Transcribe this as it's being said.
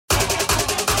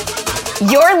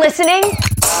You're listening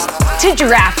to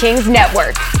DraftKings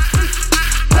Network.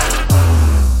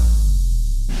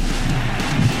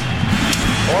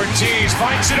 Ortiz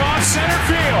fights it off center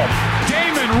field.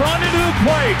 Damon running to the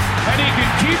plate, and he can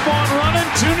keep on running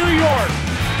to New York.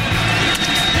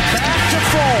 Back to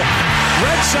full.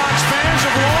 Red Sox fans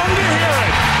have longed to hear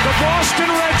it. The Boston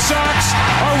Red Sox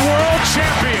are world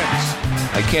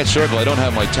champions. I can't circle. I don't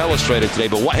have my telestrator today,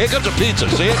 but here comes a pizza.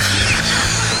 See it?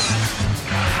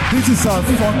 This is our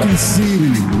fucking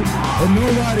city, and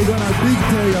nobody gonna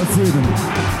dictate our freedom.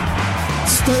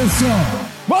 Stay strong.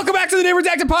 Welcome back to the Name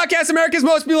Redacted Podcast, America's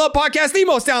most beloved podcast, the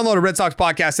most downloaded Red Sox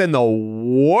podcast in the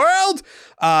world.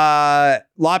 A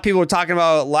lot of people were talking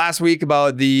about last week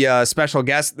about the special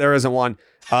guest. There isn't one.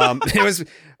 It was.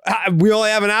 We only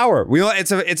have an hour.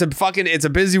 It's a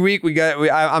busy week.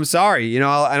 I'm sorry. You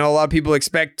know, I know a lot of people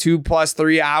expect 2 +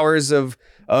 3 hours of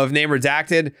Name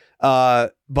Redacted.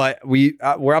 But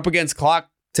we're up against clock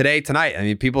tonight. I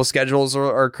mean, people's schedules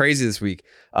are crazy this week.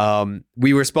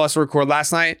 We were supposed to record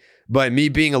last night, but me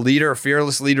being a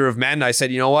fearless leader of men, I said,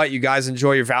 you know what? You guys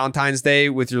enjoy your Valentine's Day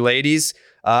with your ladies.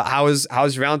 How was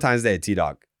your Valentine's Day,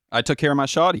 T-Dog? I took care of my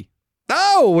shawty.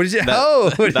 Oh, what did you?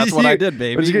 That's what I did,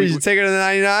 baby. Did you take her to the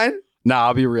 99? Nah,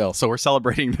 I'll be real. So we're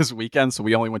celebrating this weekend, so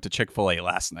we only went to Chick-fil-A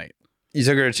last night. You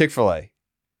took her to Chick-fil-A?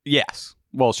 Yes.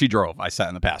 Well, she drove. I sat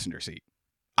in the passenger seat.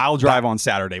 I'll drive on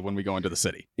Saturday when we go into the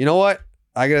city. You know what?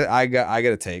 I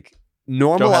gotta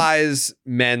normalize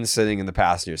men sitting in the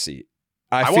passenger seat.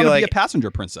 I want to be a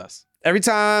passenger princess. Every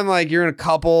time like you're in a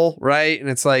couple, right? And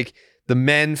it's like the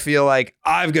men feel like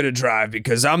I've got to drive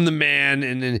because I'm the man,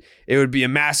 and then it would be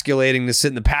emasculating to sit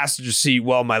in the passenger seat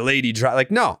while my lady drive. Like,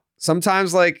 no.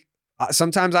 Sometimes I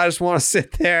just want to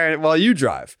sit there while you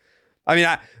drive. I mean,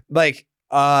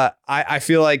 I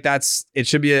feel like it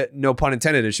should be no pun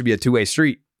intended. It should be a two-way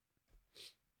street.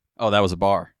 Oh, that was a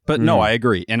bar. But no, I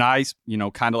agree. And I,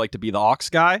 kind of like to be the aux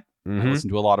guy. I listen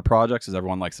to a lot of projects as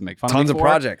everyone likes to make fun of me. Tons of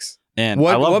projects. And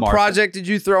what project did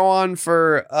you throw on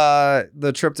for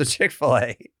the trip to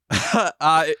Chick-fil-A?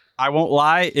 I won't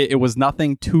lie. It was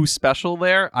nothing too special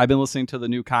there. I've been listening to the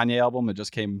new Kanye album. It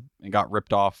just came and got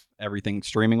ripped off everything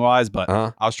streaming wise, but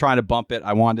I was trying to bump it.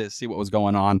 I wanted to see what was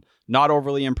going on. Not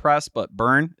overly impressed, but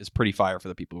Burn is pretty fire for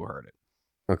the people who heard it.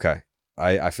 Okay.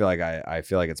 I feel like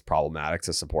it's problematic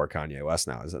to support Kanye West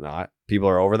now, is it not? People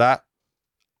are over that?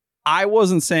 I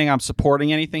wasn't saying I'm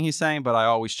supporting anything he's saying, but I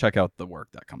always check out the work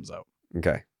that comes out.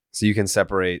 Okay. So you can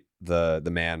separate the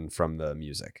man from the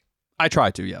music. I try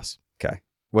to, yes. Okay.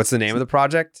 What's the name of the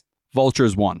project?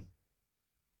 Vultures won.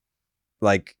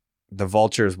 Like the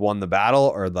Vultures won the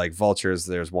battle, or like Vultures,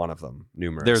 there's one of them,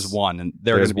 numerous? There's one, and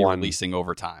they're going to be releasing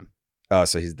over time. Oh,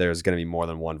 so there's going to be more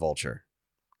than one Vulture.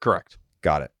 Correct.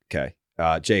 Got it. Okay.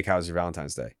 Jake, how was your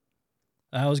Valentine's Day?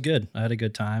 That was good. I had a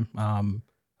good time.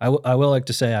 I will like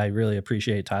to say I really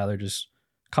appreciate Tyler just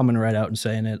coming right out and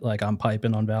saying it like I'm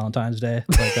piping on Valentine's Day.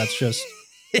 Like that's just,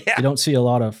 you don't see a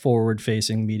lot of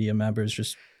forward-facing media members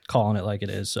just calling it like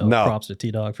it is. So props to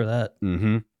T-Dog for that.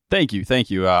 Mm-hmm. Thank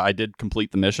you. I did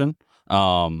complete the mission.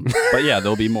 But yeah,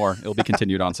 there'll be more. It'll be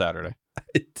continued on Saturday.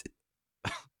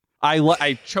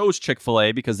 I chose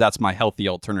Chick-fil-A because that's my healthy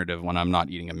alternative when I'm not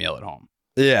eating a meal at home.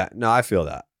 Yeah, no, I feel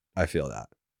that.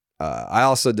 I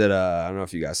also did I don't know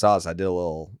if you guys saw this. I did a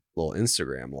little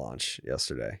Instagram launch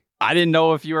yesterday. I didn't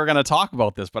know if you were going to talk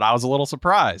about this, but I was a little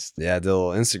surprised. Yeah, I did a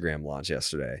little Instagram launch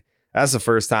yesterday. That's the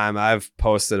first time I've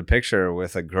posted a picture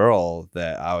with a girl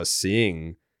that I was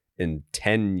seeing in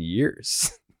 10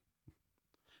 years.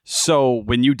 So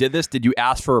when you did this, did you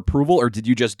ask for approval or did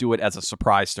you just do it as a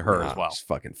surprise to her as well? Just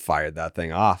fucking fired that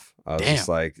thing off. I was just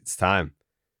like, it's time.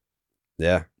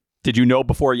 Yeah. Did you know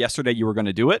before yesterday you were going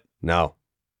to do it? No.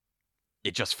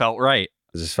 It just felt right.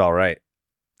 It just felt right.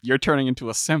 You're turning into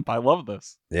a simp. I love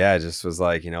this. Yeah, I just was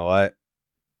like, you know what?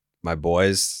 My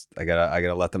boys, I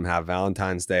gotta let them have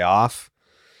Valentine's Day off.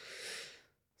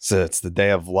 So it's the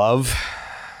day of love.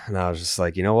 And I was just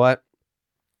like, you know what?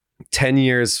 10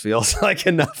 years feels like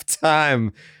enough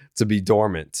time to be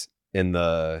dormant in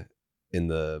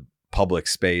the public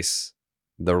space,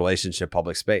 the relationship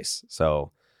public space.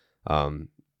 So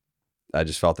I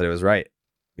just felt that it was right,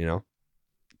 you know?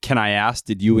 Can I ask,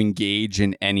 did you engage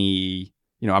in any,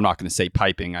 I'm not going to say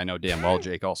piping. I know damn well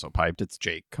Jake also piped. It's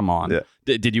Jake. Come on. Yeah.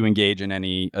 Did you engage in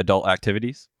any adult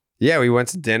activities? Yeah, we went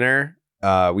to dinner.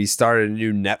 We started a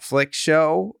new Netflix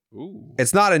show. Ooh.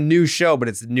 It's not a new show, but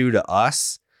it's new to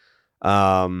us.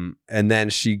 And then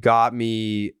she got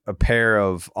me a pair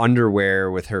of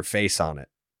underwear with her face on it.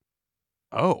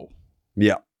 Oh.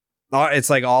 Yeah.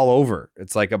 It's like all over.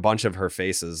 It's like a bunch of her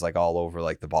faces, like all over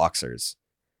like the boxers.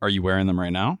 Are you wearing them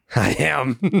right now? I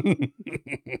am.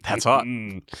 That's hot.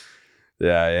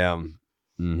 Yeah, I am.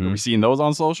 Are we seeing those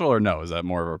on social or no? Is that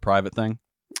more of a private thing?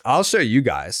 I'll show you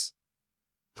guys.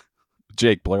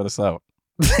 Jake, blur this out.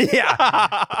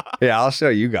 Yeah. Yeah, I'll show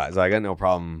you guys. I got no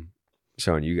problem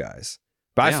showing you guys.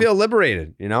 But Damn. I feel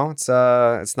liberated, you know? It's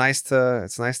nice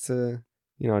to,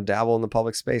 you know, dabble in the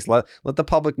public space. Let the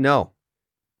public know.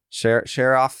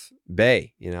 Share off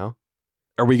Bay, you know?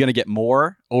 Are we going to get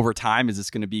more over time? Is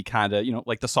this going to be kind of, you know,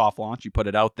 like the soft launch? You put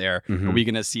it out there. Mm-hmm. Are we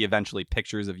going to see eventually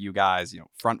pictures of you guys, you know,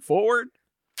 front forward?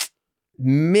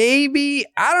 Maybe.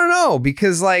 I don't know.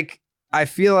 Because, like, I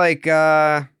feel like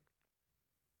the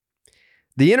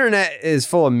internet is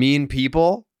full of mean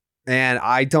people. And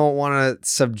I don't want to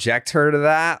subject her to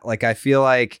that. Like, I feel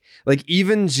like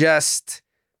even just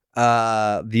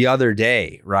the other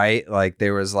day, right? Like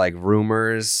there was like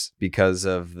rumors because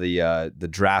of the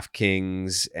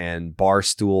DraftKings and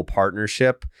Barstool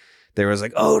partnership. There was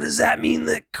like, oh, does that mean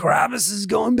that Kravis is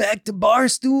going back to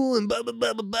Barstool and blah blah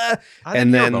blah blah blah? I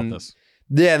didn't hear about this.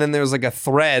 Yeah, and then there was like a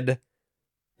thread,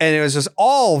 and it was just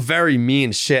all very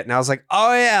mean shit. And I was like,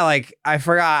 oh yeah, like I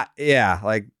forgot. Yeah,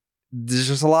 like there's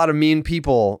just a lot of mean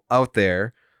people out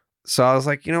there. So I was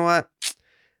like, you know what?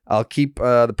 I'll keep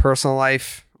the personal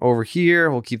life over here.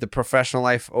 We'll keep the professional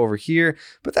life over here.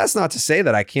 But that's not to say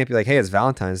that I can't be like, hey, it's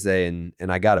Valentine's Day and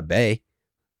I got a Bay.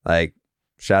 Like,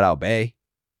 shout out Bay.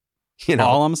 You know,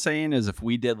 all I'm saying is if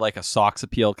we did like a Sox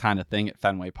appeal kind of thing at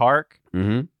Fenway Park,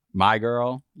 my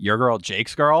girl, your girl,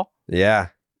 Jake's girl. Yeah.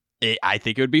 I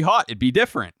think it would be hot. It'd be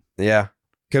different. Yeah.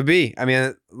 Could be. I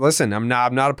mean, listen, I'm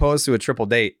not opposed to a triple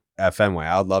date at Fenway.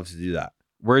 I would love to do that.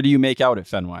 Where do you make out at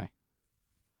Fenway?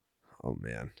 Oh,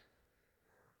 man.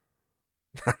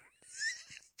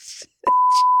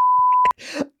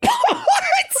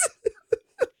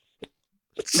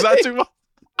 Is that too much?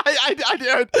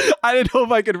 I didn't know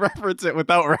if I could reference it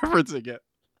without referencing it.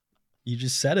 You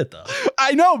just said it though.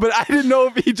 I know, but I didn't know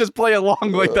if he'd just play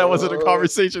along like that wasn't a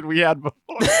conversation we had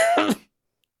before.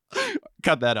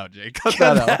 Cut that out, Jake. Cut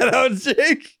that out,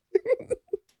 Jake.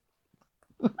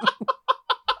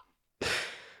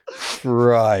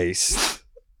 Christ.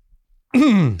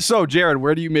 So, Jared,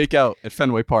 where do you make out at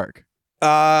Fenway Park?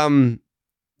 You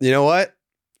know what?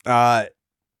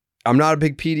 I'm not a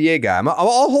big PDA guy.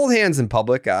 I'll hold hands in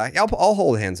public guy. I'll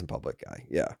hold hands in public guy.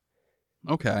 Yeah.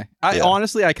 Okay.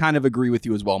 Honestly, I kind of agree with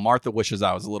you as well. Martha wishes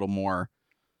I was a little more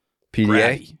PDA,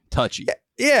 bratty, touchy.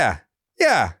 Yeah.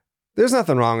 There's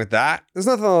nothing wrong with that. There's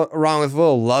nothing wrong with a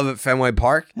little love at Fenway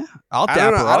Park. Yeah, I'll dap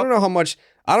her up. I don't know how much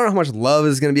love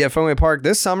is going to be at Fenway Park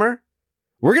this summer.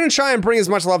 We're going to try and bring as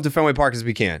much love to Fenway Park as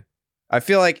we can. I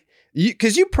feel like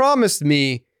because you promised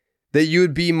me that you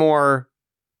would be more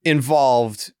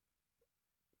involved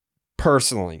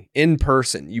personally, in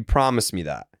person. You promised me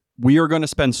that. We are going to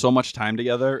spend so much time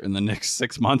together in the next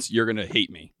 6 months. You're going to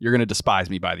hate me. You're going to despise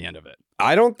me by the end of it.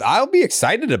 I'll be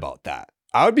excited about that.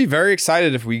 I would be very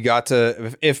excited if we got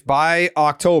to, if by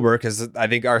October, because I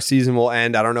think our season will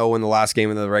end. I don't know when the last game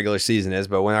of the regular season is,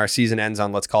 but when our season ends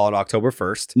on, let's call it October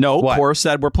 1st. No, Cora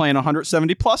said we're playing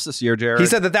 170 plus this year, Jared. He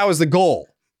said that was the goal.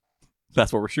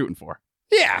 That's what we're shooting for.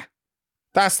 Yeah,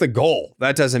 that's the goal.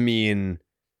 That doesn't mean,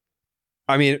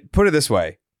 I mean, put it this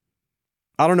way.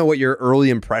 I don't know what your early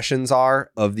impressions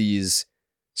are of these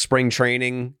spring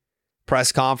training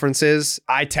press conferences.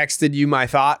 I texted you my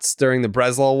thoughts during the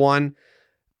Breslow one.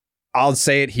 I'll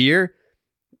say it here.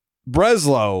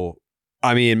 Breslow,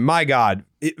 I mean, my God,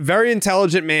 very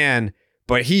intelligent man,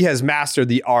 but he has mastered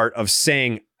the art of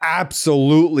saying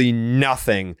absolutely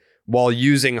nothing while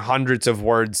using hundreds of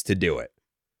words to do it.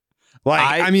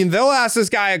 Like, I mean, they'll ask this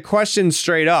guy a question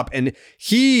straight up, and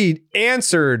he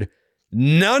answered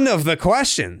none of the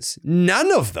questions.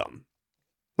 None of them.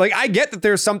 Like, I get that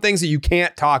there's some things that you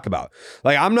can't talk about.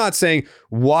 Like, I'm not saying,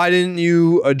 why didn't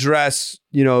you address,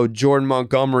 Jordan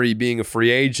Montgomery being a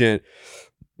free agent?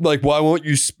 Like, why won't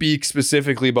you speak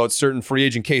specifically about certain free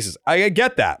agent cases? I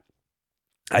get that.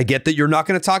 I get that you're not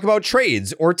going to talk about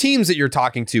trades or teams that you're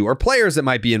talking to or players that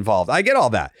might be involved. I get all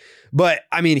that. But,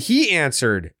 I mean, he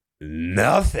answered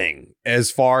nothing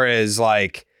as far as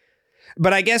like,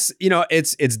 but I guess,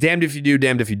 it's damned if you do,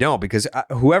 damned if you don't, because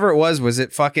whoever it was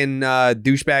it fucking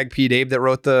douchebag P. Dave that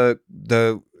wrote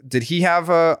did he have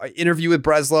a interview with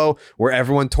Breslow where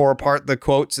everyone tore apart the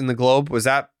quotes in the Globe? Was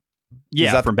that?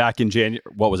 Yeah, from back in January.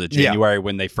 What was it? January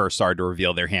when they first started to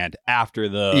reveal their hand after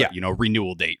the,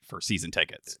 renewal date for season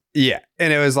tickets. Yeah.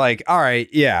 And it was like, all right.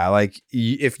 Yeah. Like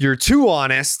if you're too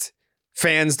honest,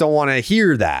 fans don't want to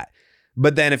hear that.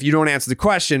 But then if you don't answer the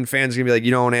question, fans are going to be like,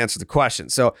 you don't answer the question.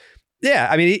 So, yeah,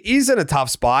 I mean, he's in a tough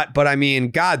spot, but I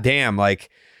mean, goddamn, like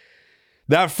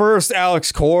that first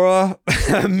Alex Cora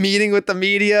meeting with the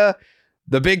media,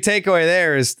 the big takeaway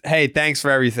there is, hey, thanks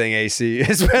for everything, AC.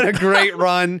 It's been a great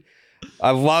run.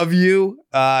 I love you.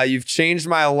 You've changed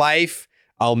my life.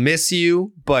 I'll miss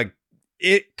you, but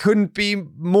it couldn't be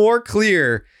more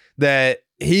clear that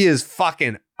he is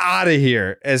fucking out of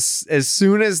here as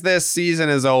soon as this season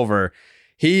is over.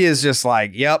 He is just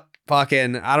like, yep,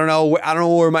 fucking, I don't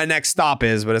know where my next stop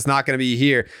is, but it's not going to be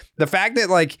here. The fact that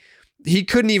like he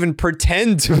couldn't even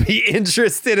pretend to be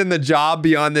interested in the job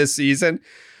beyond this season.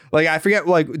 Like, I forget,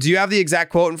 like, do you have the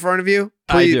exact quote in front of you?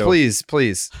 Please, I do.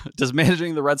 Please. Does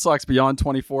managing the Red Sox beyond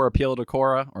 24 appeal to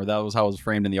Cora? Or that was how it was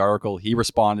framed in the article. He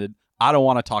responded, I don't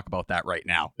want to talk about that right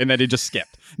now. And then he just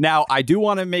skipped. Now, I do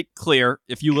want to make clear,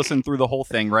 if you listen through the whole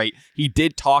thing, right, he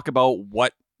did talk about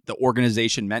what the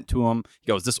organization meant to him. He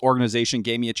goes, this organization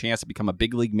gave me a chance to become a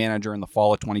big league manager in the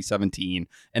fall of 2017.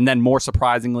 And then more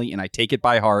surprisingly, and I take it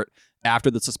by heart,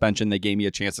 after the suspension, they gave me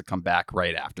a chance to come back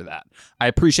right after that. I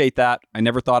appreciate that. I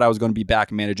never thought I was going to be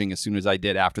back managing as soon as I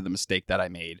did after the mistake that I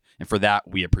made. And for that,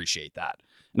 we appreciate that.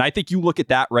 And I think you look at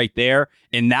that right there,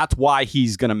 and that's why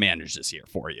he's going to manage this year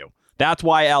for you. That's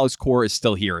why Alex Cora is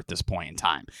still here at this point in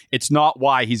time. It's not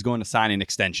why he's going to sign an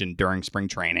extension during spring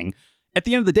training. At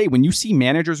the end of the day, when you see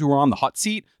managers who are on the hot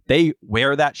seat, they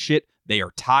wear that shit. They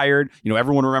are tired. You know,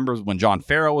 everyone remembers when John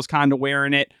Farrell was kind of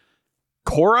wearing it.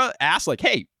 Cora asked, like,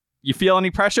 hey, you feel any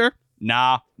pressure?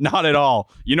 Nah, not at all.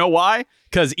 You know why?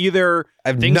 Because either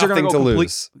things are going to go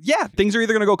lose. Yeah, things are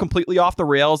either going to go completely off the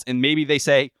rails, and maybe they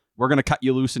say, we're going to cut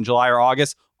you loose in July or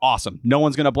August. Awesome. No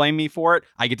one's going to blame me for it.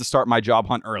 I get to start my job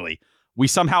hunt early. We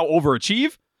somehow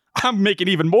overachieve. I'm making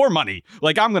even more money.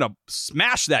 Like, I'm going to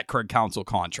smash that Craig Counsell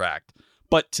contract.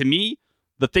 But to me,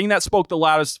 the thing that spoke the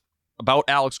loudest about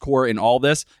Alex Cora in all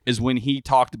this is when he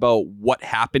talked about what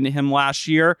happened to him last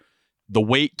year, the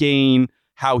weight gain,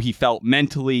 how he felt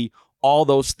mentally, all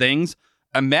those things.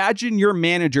 Imagine your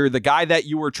manager, the guy that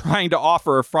you were trying to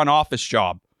offer a front office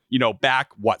job, you know,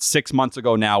 back, 6 months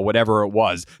ago now, whatever it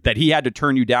was, that he had to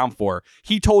turn you down for.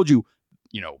 He told you,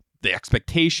 you know, the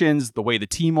expectations, the way the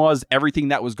team was, everything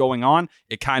that was going on,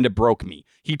 it kind of broke me.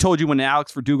 He told you when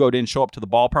Alex Verdugo didn't show up to the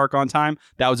ballpark on time,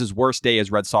 that was his worst day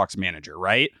as Red Sox manager,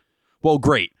 right? Well,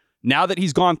 great. Now that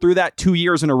he's gone through that 2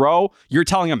 years in a row, you're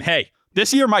telling him, hey,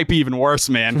 this year might be even worse,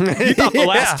 man. You thought the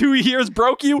last 2 years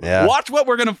broke you? Yeah. Watch what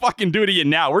we're going to fucking do to you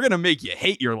now. We're going to make you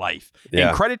hate your life. Yeah.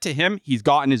 And credit to him, he's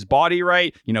gotten his body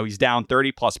right. You know, he's down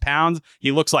 30 plus pounds.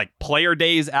 He looks like player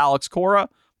days Alex Cora.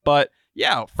 But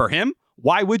yeah, for him,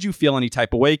 why would you feel any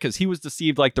type of way? Because he was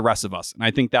deceived like the rest of us. And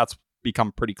I think that's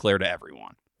become pretty clear to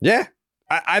everyone. Yeah.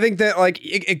 I think that like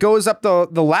it goes up the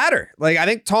ladder. Like, I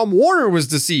think Tom Warner was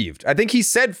deceived. I think he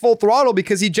said full throttle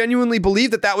because he genuinely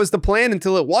believed that was the plan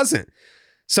until it wasn't.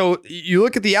 So you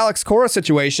look at the Alex Cora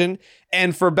situation,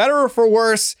 and for better or for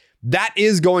worse, that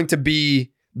is going to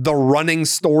be the running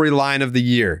storyline of the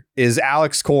year is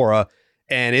Alex Cora.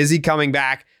 And is he coming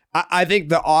back? I think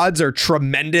the odds are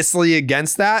tremendously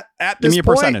against that at this point. Give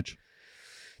me a percentage.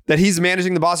 That he's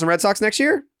managing the Boston Red Sox next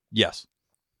year? Yes.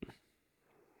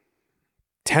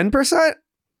 10%?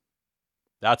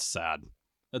 That's sad.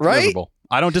 That's right? miserable.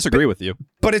 I don't disagree with you.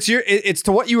 But it's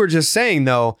to what you were just saying,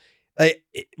 though.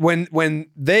 When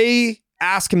they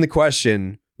ask him the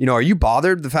question, you know, are you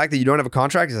bothered the fact that you don't have a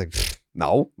contract? He's like,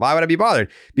 no, why would I be bothered?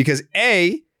 Because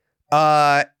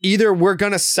either we're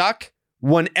going to suck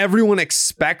when everyone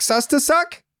expects us to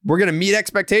suck, we're going to meet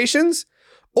expectations,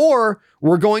 or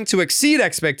we're going to exceed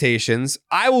expectations.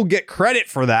 I will get credit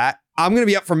for that. I'm going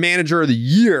to be up for manager of the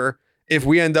year if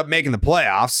we end up making the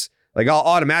playoffs. Like, I'll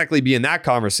automatically be in that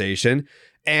conversation.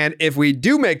 And if we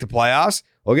do make the playoffs,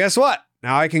 well, guess what?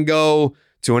 Now I can go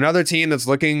to another team that's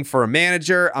looking for a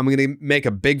manager. I'm going to make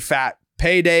a big fat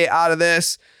payday out of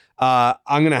this. I'm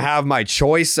going to have my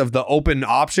choice of the open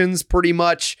options pretty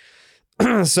much.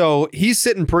 So he's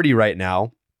sitting pretty right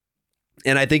now.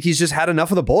 And I think he's just had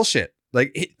enough of the bullshit.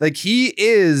 Like he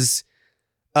is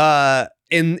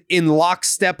in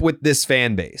lockstep with this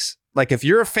fan base. Like, if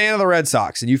you're a fan of the Red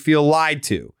Sox and you feel lied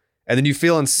to, and then you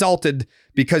feel insulted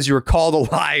because you were called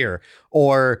a liar,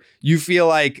 or you feel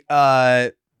like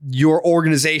your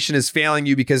organization is failing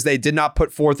you because they did not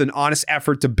put forth an honest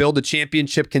effort to build a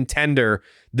championship contender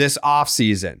this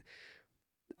offseason,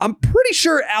 I'm pretty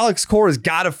sure Alex Cora's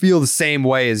got to feel the same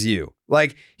way as you.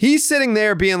 Like, he's sitting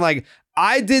there being like,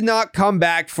 I did not come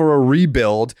back for a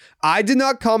rebuild. I did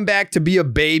not come back to be a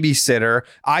babysitter.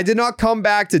 I did not come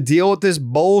back to deal with this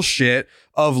bullshit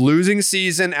of losing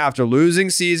season after losing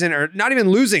season, or not even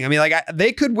losing. I mean, like,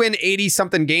 they could win 80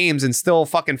 something games and still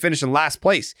fucking finish in last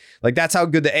place. Like, that's how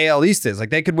good the AL East is. Like,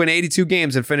 they could win 82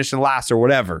 games and finish in last or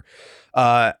whatever.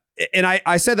 and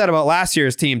I said that about last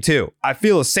year's team too. I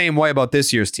feel the same way about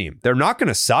this year's team. They're not going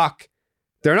to suck.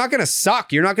 They're not going to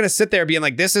suck. You're not going to sit there being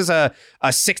like, this is a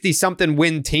 60-something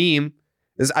win team.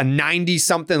 This is a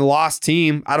 90-something loss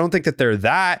team. I don't think that they're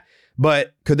that.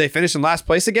 But could they finish in last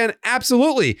place again?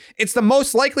 Absolutely. It's the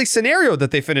most likely scenario that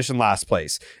they finish in last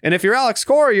place. And if you're Alex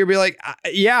Cora, you'll be like,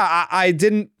 yeah, I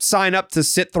didn't sign up to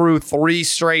sit through 3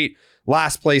 straight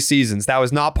last place seasons. That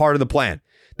was not part of the plan.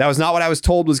 That was not what I was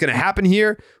told was going to happen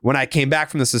here when I came back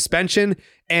from the suspension.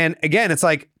 And again, it's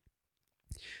like,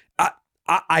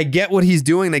 I get what he's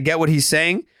doing. I get what he's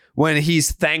saying when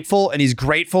he's thankful and he's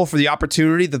grateful for the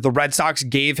opportunity that the Red Sox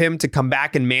gave him to come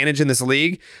back and manage in this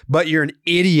league. But you're an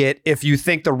idiot if you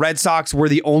think the Red Sox were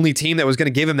the only team that was going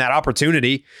to give him that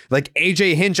opportunity. Like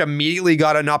AJ Hinch immediately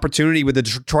got an opportunity with the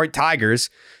Detroit Tigers.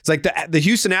 It's like the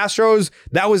Houston Astros,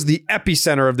 that was the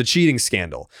epicenter of the cheating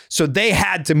scandal. So they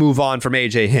had to move on from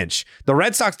AJ Hinch. The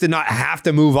Red Sox did not have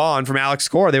to move on from Alex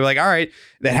Cora. They were like, all right,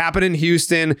 that happened in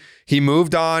Houston. He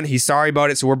moved on. He's sorry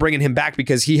about it. So we're bringing him back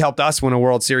because he helped us win a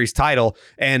World Series title.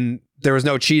 And there was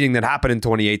no cheating that happened in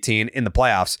 2018 in the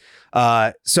playoffs.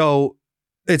 So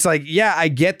it's like, yeah, I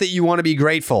get that you want to be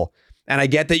grateful. And I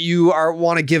get that you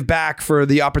want to give back for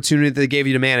the opportunity that they gave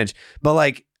you to manage. But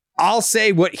like, I'll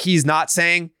say what he's not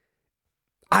saying.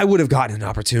 I would have gotten an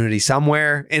opportunity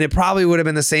somewhere and it probably would have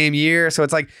been the same year. So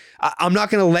it's like, I'm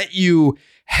not going to let you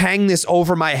hang this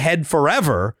over my head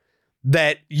forever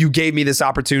that you gave me this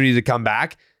opportunity to come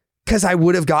back, because I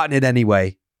would have gotten it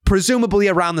anyway, presumably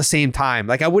around the same time.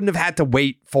 Like I wouldn't have had to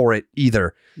wait for it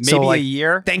either. Maybe so, like, a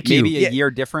year. Thank you. Maybe a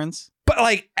year difference. But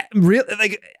like, really,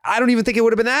 like, I don't even think it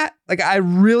would have been that. Like, I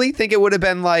really think it would have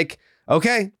been like,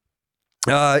 okay,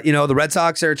 the Red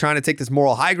Sox are trying to take this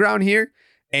moral high ground here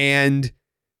and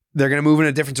they're going to move in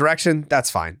a different direction. That's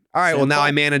fine. All right. Well, now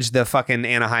I manage the fucking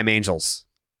Anaheim Angels.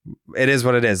 It is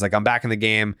what it is. Like, I'm back in the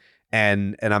game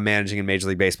and I'm managing in Major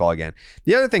League Baseball again.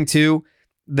 The other thing too,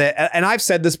 and I've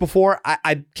said this before,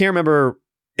 I can't remember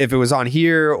if it was on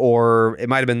here or it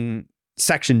might've been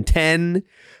section 10,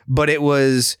 but it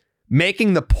was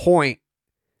making the point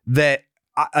that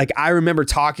I remember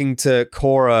talking to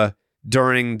Cora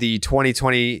during the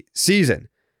 2020 season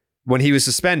when he was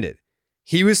suspended.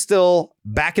 He was still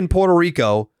back in Puerto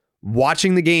Rico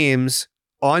watching the games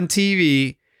on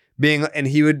TV, and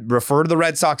he would refer to the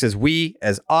Red Sox as we,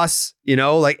 as us,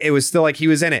 like it was still like he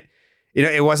was in it.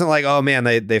 It wasn't like, oh man,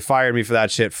 they fired me for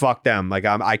that shit. Fuck them. Like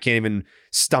I can't even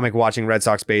stomach watching Red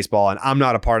Sox baseball and I'm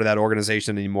not a part of that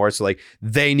organization anymore. So like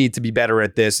they need to be better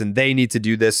at this and they need to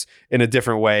do this in a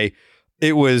different way.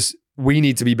 It was, we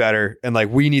need to be better. And like,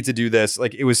 we need to do this.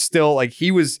 Like it was still like,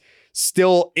 he was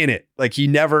still in it. Like he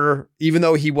never, even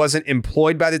though he wasn't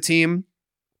employed by the team,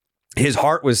 his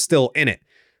heart was still in it.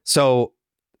 So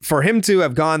for him to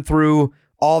have gone through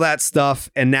all that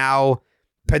stuff and now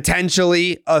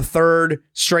potentially a third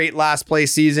straight last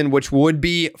place season, which would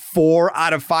be 4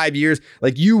 out of 5 years,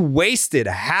 like you wasted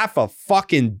half a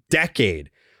fucking decade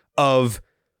of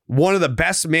one of the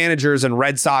best managers in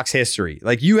Red Sox history.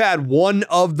 Like you had one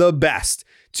of the best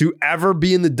to ever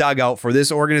be in the dugout for this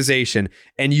organization,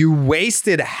 and you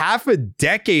wasted half a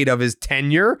decade of his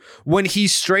tenure when he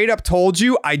straight up told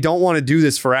you, I don't want to do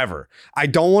this forever. I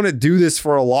don't want to do this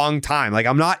for a long time. Like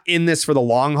I'm not in this for the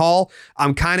long haul.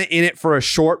 I'm kind of in it for a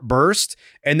short burst.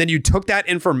 And then you took that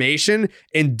information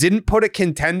and didn't put a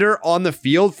contender on the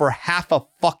field for half a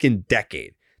fucking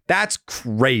decade. That's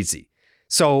crazy.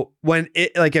 So when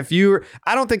it, like,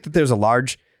 I don't think that there's a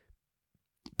large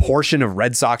portion of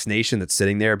Red Sox Nation that's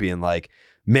sitting there being like,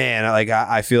 man, like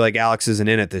I feel like Alex isn't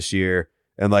in it this year.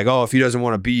 And like, oh, if he doesn't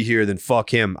want to be here, then fuck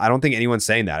him. I don't think anyone's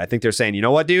saying that. I think they're saying, you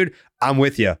know what, dude, I'm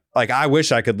with you. Like, I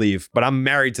wish I could leave, but I'm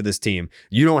married to this team.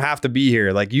 You don't have to be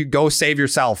here. Like, you go save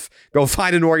yourself. Go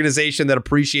find an organization that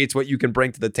appreciates what you can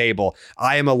bring to the table.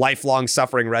 I am a lifelong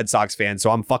suffering Red Sox fan,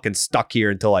 so I'm fucking stuck here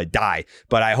until I die.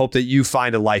 But I hope that you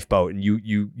find a lifeboat and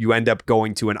you end up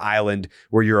going to an island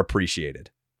where you're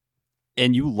appreciated.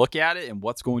 And you look at it and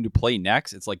what's going to play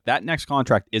next, it's like that next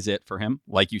contract is it for him.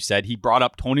 Like you said, he brought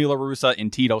up Tony La Russa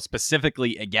and Tito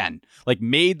specifically again, like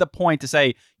made the point to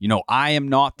say, I am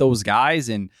not those guys.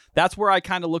 And that's where I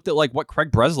kind of looked at like what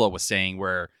Craig Breslow was saying,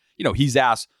 where, he's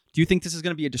asked, do you think this is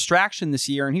going to be a distraction this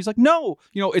year? And he's like, no,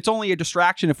 it's only a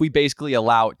distraction if we basically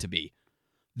allow it to be.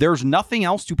 There's nothing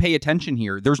else to pay attention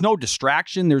here. There's no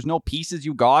distraction. There's no pieces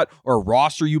you got or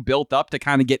roster you built up to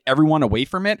kind of get everyone away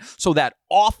from it. So that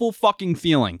awful fucking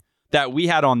feeling that we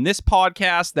had on this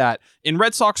podcast, that in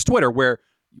Red Sox Twitter, where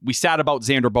we sat about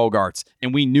Xander Bogaerts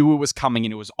and we knew it was coming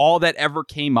and it was all that ever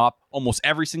came up almost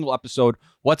every single episode.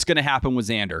 What's going to happen with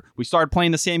Xander? We started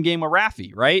playing the same game with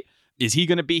Rafi, right? Is he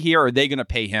going to be here or are they going to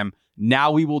pay him?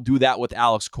 Now we will do that with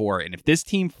Alex Cora. And if this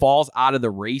team falls out of the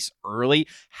race early,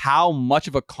 how much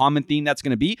of a common theme that's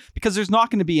going to be? Because there's not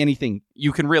going to be anything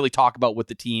you can really talk about with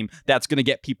the team that's going to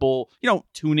get people,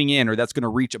 tuning in, or that's going to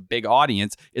reach a big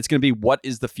audience. It's going to be, what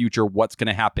is the future? What's going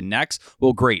to happen next?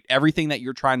 Well, great. Everything that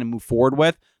you're trying to move forward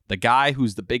with, the guy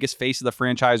who's the biggest face of the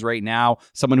franchise right now,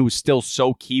 someone who's still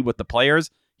so key with the players,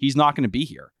 he's not going to be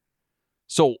here.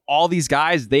 So all these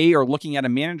guys, they are looking at a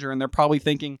manager and they're probably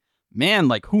thinking, man,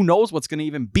 like, who knows what's going to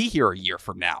even be here a year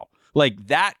from now? Like,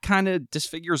 that kind of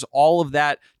disfigures all of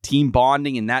that team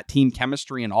bonding and that team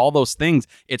chemistry and all those things.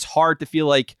 It's hard to feel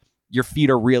like your feet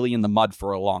are really in the mud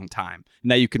for a long time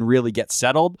and that you can really get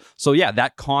settled. So yeah,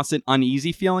 that constant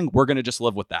uneasy feeling, we're going to just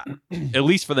live with that, at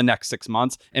least for the next 6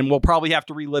 months. And we'll probably have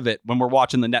to relive it when we're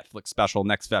watching the Netflix special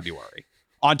next February.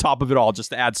 On top of it all,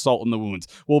 just to add salt in the wounds,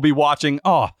 we'll be watching,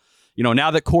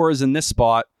 now that Cora's in this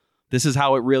spot, this is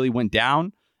how it really went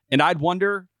down. And I'd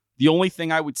wonder, the only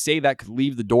thing I would say that could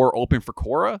leave the door open for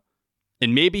Cora,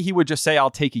 and maybe he would just say, I'll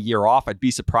take a year off. I'd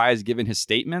be surprised given his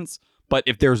statements. But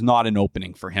if there's not an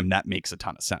opening for him, that makes a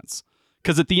ton of sense.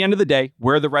 Because at the end of the day,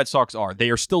 where the Red Sox are, they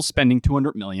are still spending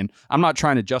 $200 million. I'm not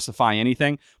trying to justify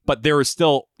anything, but there is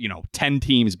still, 10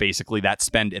 teams basically that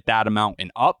spend at that amount and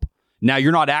up. Now,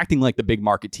 you're not acting like the big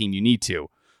market team you need to,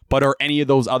 but are any of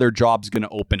those other jobs going to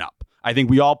open up? I think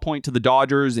we all point to the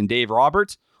Dodgers and Dave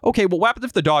Roberts. Okay, well, what happens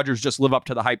if the Dodgers just live up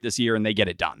to the hype this year and they get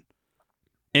it done?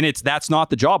 And that's not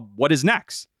the job. What is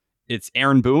next? It's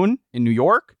Aaron Boone in New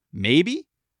York? Maybe?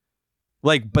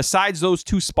 Like, besides those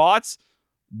two spots,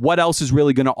 what else is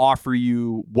really going to offer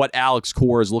you what Alex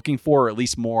Cora is looking for, or at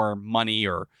least more money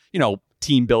or,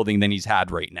 team building than he's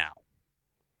had right now?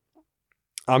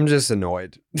 I'm just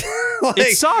annoyed.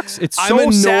 It sucks. It's so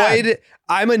annoyed. sad.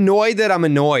 I'm annoyed that I'm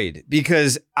annoyed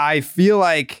because I feel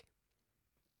like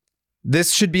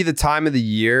this should be the time of the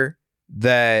year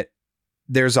that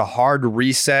there's a hard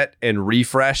reset and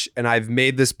refresh. And I've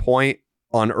made this point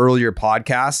on earlier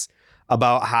podcasts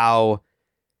about how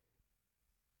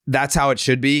that's how it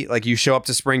should be. Like, you show up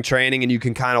to spring training and you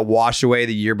can kind of wash away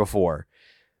the year before.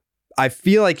 I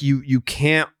feel like you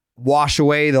can't wash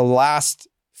away the last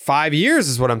 5 years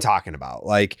is what I'm talking about.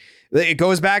 Like, it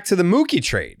goes back to the Mookie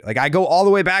trade. Like, I go all the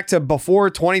way back to before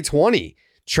 2020,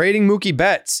 trading Mookie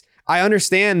Betts. I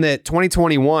understand that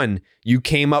 2021, you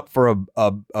came up for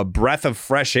a breath of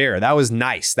fresh air. That was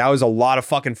nice. That was a lot of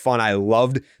fucking fun. I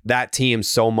loved that team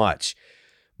so much.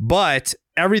 But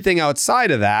everything outside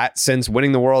of that, since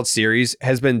winning the World Series,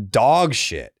 has been dog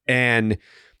shit. And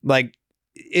like,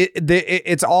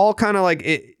 it's all kind of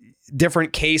like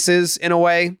different cases in a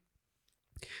way.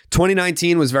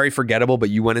 2019 was very forgettable, but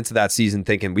you went into that season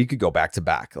thinking we could go back to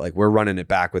back. Like, we're running it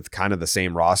back with kind of the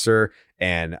same roster,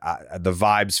 and the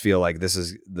vibes feel like this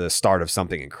is the start of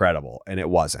something incredible, and it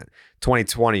wasn't.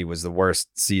 2020 was the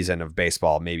worst season of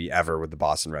baseball maybe ever with the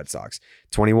Boston Red Sox.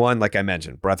 21, like I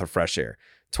mentioned, breath of fresh air.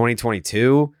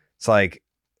 2022, it's like,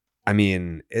 I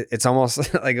mean, it's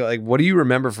almost like what do you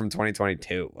remember from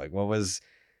 2022? Like, what was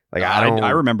like? I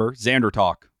remember Xander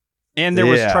talk. And there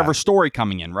was Trevor Story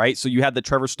coming in, right? So you had the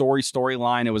Trevor Story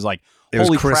storyline. It was like, it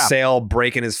was Chris Sale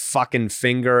breaking his fucking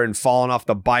finger and falling off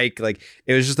the bike. Like,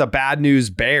 it was just a bad news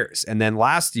Bears. And then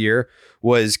last year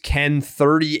was, can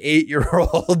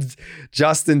 38-year-old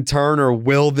Justin Turner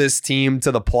will this team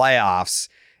to the playoffs?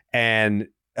 And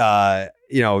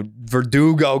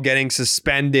Verdugo getting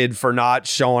suspended for not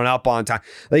showing up on time.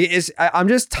 Like, I'm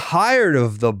just tired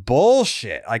of the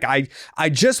bullshit. Like, I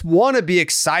just want to be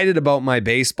excited about my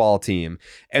baseball team.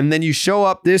 And then you show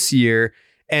up this year,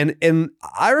 and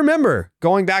I remember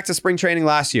going back to spring training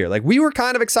last year. Like, we were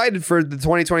kind of excited for the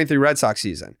 2023 Red Sox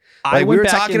season. Like, we were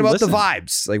talking about the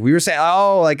vibes. Like, we were saying,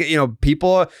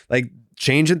 people like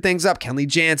changing things up. Kenley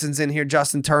Jansen's in here.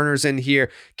 Justin Turner's in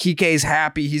here. Kike's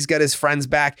happy. He's got his friends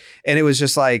back. And it was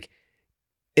just like,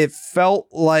 it felt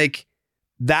like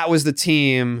that was the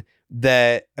team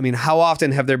that, I mean, how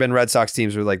often have there been Red Sox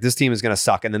teams where like, this team is going to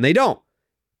suck, and then they don't?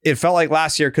 It felt like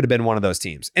last year could have been one of those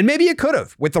teams. And maybe it could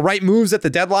have. With the right moves at the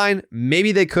deadline,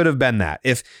 maybe they could have been that.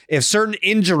 If certain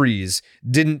injuries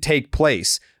didn't take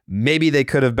place, maybe they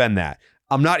could have been that.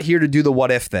 I'm not here to do the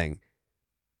what if thing.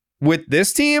 With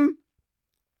this team,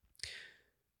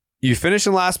 you finished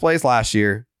in last place last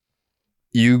year.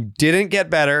 You didn't get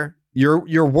better.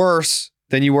 You're worse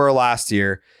than you were last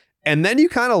year. And then you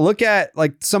kind of look at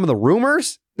like some of the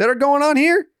rumors that are going on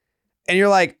here, and you're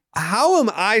like, how am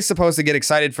I supposed to get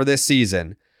excited for this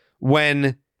season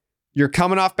when you're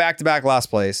coming off back-to-back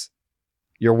last place?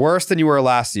 You're worse than you were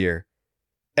last year.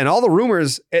 And all the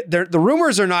rumors, the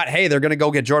rumors are not, hey, they're going to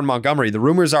go get Jordan Montgomery. The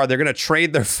rumors are they're going to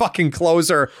trade their fucking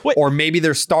closer or maybe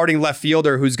their starting left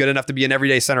fielder who's good enough to be an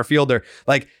everyday center fielder.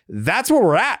 Like, that's where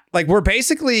we're at. Like, we're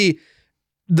basically,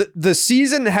 the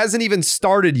season hasn't even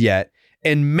started yet.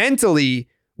 And mentally,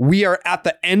 we are at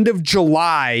the end of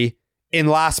July in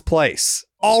last place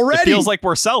already. It feels like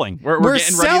we're selling. We're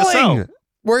getting ready to sell.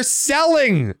 We're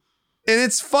selling. And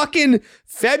it's fucking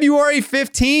February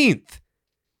 15th.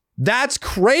 That's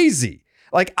crazy.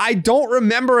 Like, I don't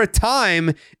remember a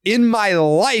time in my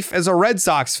life as a Red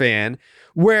Sox fan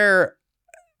where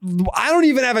I don't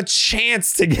even have a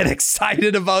chance to get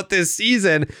excited about this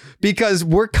season because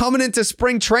we're coming into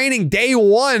spring training day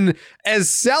one as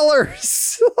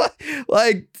sellers.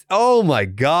 Like, oh my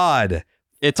God.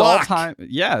 It's all time.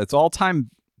 Yeah, it's all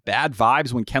time bad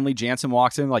vibes when Kenley Jansen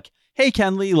walks in like, hey,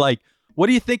 Kenley, like, what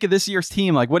do you think of this year's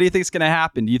team? Like, what do you think is going to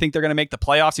happen? Do you think they're going to make the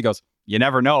playoffs? He goes, you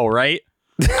never know, right?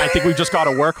 I think we've just got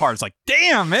to work hard. It's like,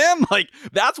 damn, man. Like,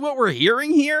 that's what we're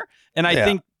hearing here. And I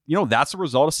think, that's the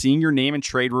result of seeing your name in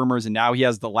trade rumors. And now he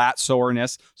has the lat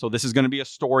soreness. So this is going to be a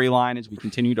storyline as we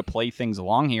continue to play things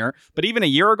along here. But even a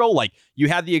year ago, like, you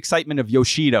had the excitement of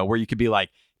Yoshida where you could be like,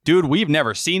 dude, we've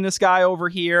never seen this guy over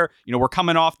here. We're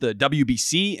coming off the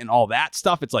WBC and all that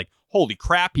stuff. It's like, holy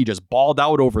crap, he just balled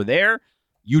out over there.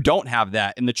 You don't have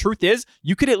that. And the truth is,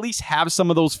 you could at least have some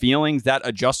of those feelings that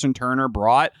a Justin Turner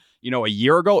brought, a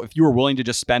year ago, if you were willing to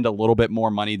just spend a little bit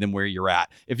more money than where you're at.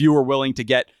 If you were willing to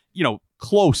get,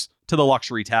 close to the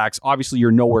luxury tax. Obviously, you're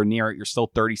nowhere near it. You're still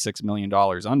 $36 million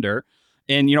under.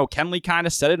 And, Kenley kind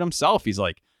of said it himself. He's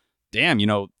like, damn,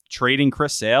 trading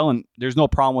Chris Sale, and there's no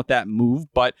problem with that move.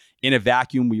 But in a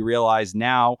vacuum, we realize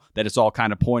now that it's all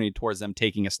kind of pointed towards them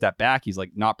taking a step back. He's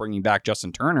like, not bringing back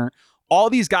Justin Turner. All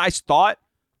these guys thought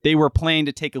they were planning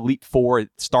to take a leap forward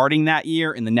starting that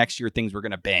year, and the next year things were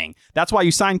going to bang. That's why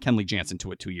you signed Kenley Jansen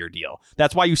to a 2-year deal.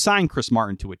 That's why you signed Chris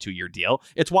Martin to a 2-year deal.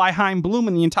 It's why Chaim Bloom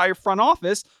and the entire front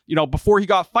office, before he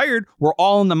got fired, were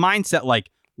all in the mindset like,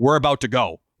 we're about to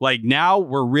go. Like, now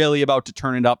we're really about to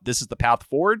turn it up. This is the path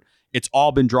forward. It's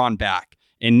all been drawn back.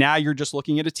 And now you're just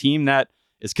looking at a team that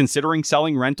is considering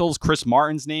selling rentals. Chris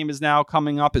Martin's name is now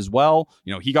coming up as well.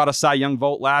 He got a Cy Young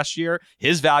vote last year.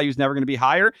 His value is never going to be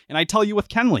higher. And I tell you with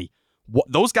Kenley,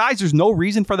 those guys, there's no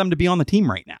reason for them to be on the team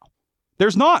right now.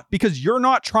 There's not, because you're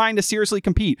not trying to seriously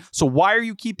compete. So why are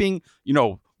you keeping,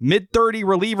 mid-30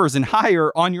 relievers and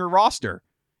higher on your roster?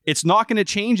 It's not going to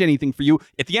change anything for you.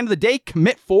 At the end of the day,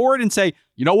 commit forward and say,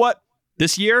 you know what?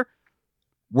 This year,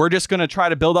 we're just going to try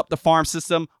to build up the farm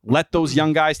system, let those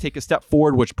young guys take a step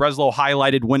forward, which Breslow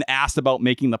highlighted when asked about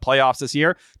making the playoffs this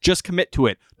year. Just commit to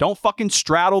it. Don't fucking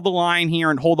straddle the line here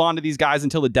and hold on to these guys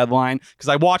until the deadline, because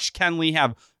I watched Kenley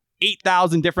have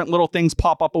 8,000 different little things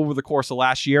pop up over the course of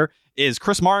last year. Is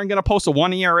Chris Martin going to post a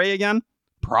 1 ERA again?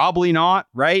 Probably not,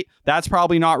 right? That's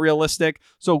probably not realistic.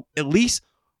 So at least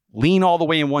lean all the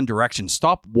way in one direction.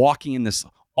 Stop walking in this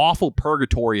awful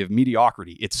purgatory of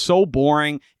mediocrity. It's so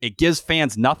boring. It gives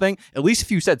fans nothing. At least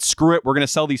if you said, screw it, we're going to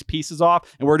sell these pieces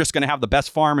off and we're just going to have the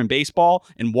best farm in baseball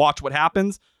and watch what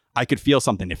happens, I could feel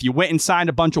something. If you went and signed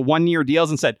a bunch of 1-year deals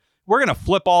and said, we're going to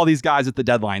flip all these guys at the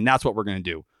deadline, that's what we're going to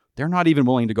do. They're not even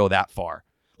willing to go that far.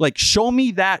 Like, show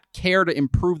me that care to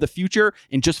improve the future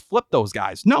and just flip those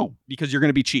guys. No, because you're going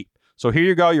to be cheap. So here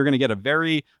you go. You're going to get a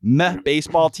very meh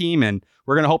baseball team, and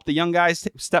we're going to hope the young guys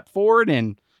step forward,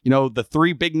 and the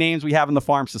 3 big names we have in the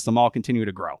farm system all continue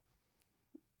to grow.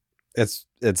 It's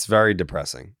very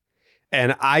depressing,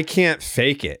 and I can't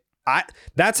fake it.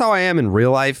 That's how I am in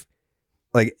real life.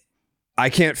 Like, I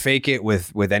can't fake it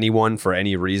with anyone for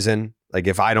any reason. Like,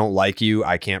 if I don't like you,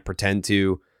 I can't pretend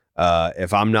to.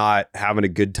 If I'm not having a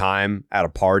good time at a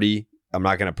party, I'm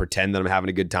not going to pretend that I'm having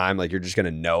a good time. Like, you're just going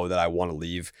to know that I want to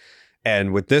leave.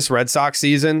 And with this Red Sox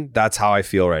season, that's how I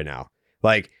feel right now.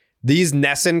 Like, these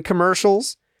Nesson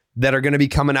commercials that are going to be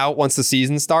coming out once the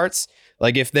season starts,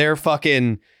 like, if they're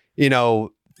fucking,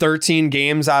 13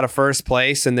 games out of first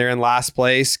place and they're in last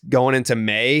place going into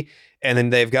May, and then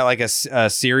they've got like a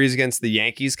series against the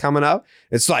Yankees coming up,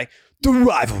 it's like, the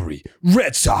rivalry,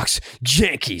 Red Sox,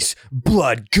 Yankees,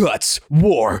 blood, guts,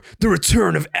 war, the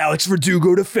return of Alex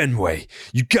Verdugo to Fenway.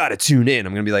 You got to tune in.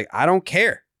 I'm going to be like, I don't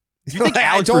care. You think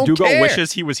Alex Verdugo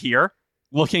wishes he was here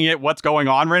looking at what's going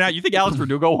on right now? You think Alex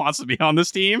Verdugo wants to be on this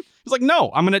team? He's like,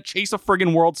 no, I'm going to chase a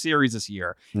friggin' World Series this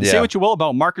year. And say what you will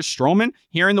about Marcus Stroman,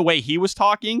 hearing the way he was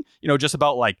talking, just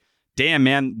about like, damn,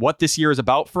 man, what this year is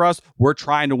about for us, we're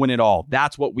trying to win it all.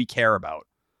 That's what we care about.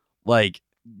 Like,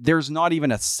 there's not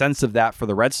even a sense of that for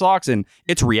the Red Sox, and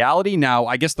it's reality. Now,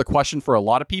 I guess the question for a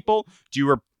lot of people,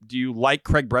 do you like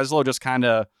Craig Breslow just kind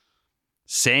of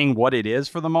saying what it is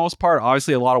for the most part.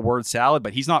 Obviously, a lot of word salad,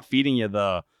 but he's not feeding you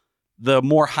the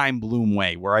more Chaim Bloom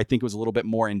way, where I think it was a little bit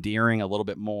more endearing, a little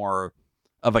bit more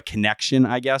of a connection,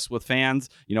 I guess, with fans.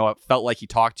 You know, it felt like he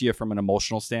talked to you from an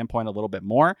emotional standpoint a little bit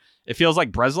more. It feels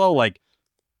like Breslow, like,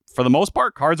 for the most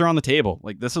part, cards are on the table.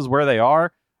 Like, this is where they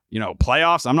are. You know,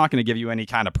 playoffs, I'm not going to give you any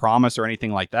kind of promise or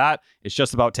anything like that. It's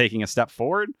just about taking a step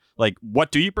forward. Like, what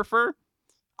do you prefer?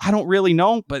 I don't really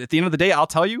know, but at the end of the day, I'll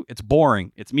tell you, it's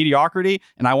boring. It's mediocrity,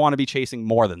 and I want to be chasing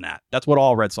more than that. That's what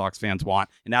all Red Sox fans want,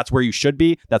 and that's where you should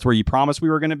be. That's where you promised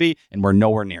we were going to be, and we're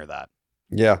nowhere near that.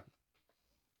 Yeah.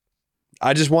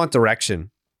 I just want direction.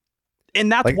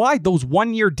 And that's why those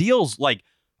 1-year deals, like,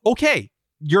 okay,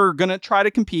 you're going to try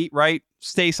to compete, right?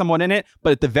 Stay somewhat in it,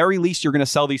 but at the very least, you're going to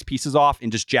sell these pieces off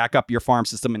and just jack up your farm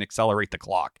system and accelerate the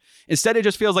clock. Instead, it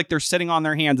just feels like they're sitting on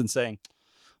their hands and saying,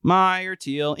 Meyer,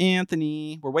 Teal,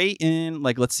 Anthony, we're waiting.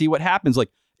 Like, let's see what happens. Like,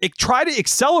 try to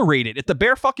accelerate it at the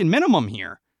bare fucking minimum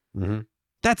here. Mm-hmm.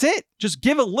 That's it. Just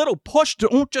give a little push.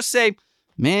 Don't just say,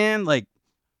 man, like,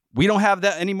 we don't have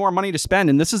that any more money to spend.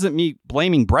 And this isn't me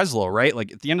blaming Breslow, right?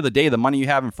 Like, at the end of the day, the money you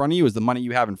have in front of you is the money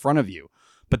you have in front of you.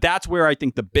 But that's where I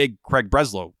think the big Craig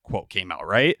Breslow quote came out,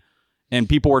 right? And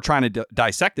people were trying to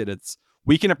dissect it. It's,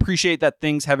 we can appreciate that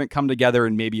things haven't come together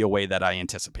in maybe a way that I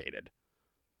anticipated.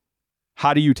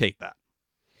 How do you take that?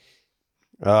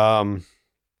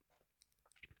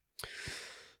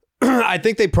 I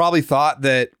think they probably thought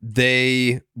that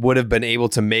they would have been able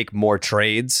to make more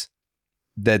trades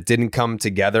that didn't come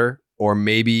together, or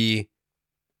maybe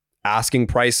asking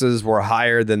prices were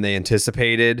higher than they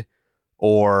anticipated,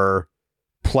 or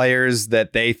players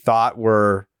that they thought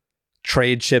were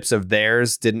trade chips of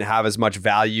theirs didn't have as much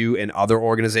value in other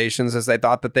organizations as they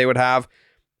thought that they would have.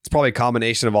 It's probably a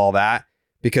combination of all that.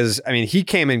 Because, I mean, he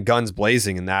came in guns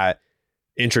blazing in that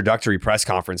introductory press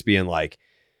conference being like,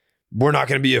 we're not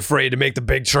going to be afraid to make the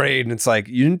big trade. And it's like,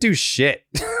 you didn't do shit.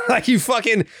 Like, you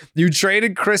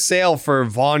traded Chris Sale for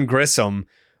Vaughn Grissom.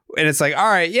 And it's like,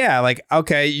 all right, yeah, like,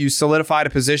 okay, you solidified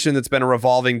a position that's been a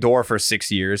revolving door for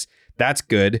 6 years. That's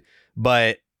good.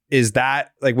 But is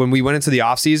that, like, when we went into the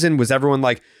offseason, was everyone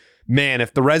like, man,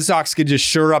 if the Red Sox could just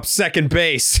shore up second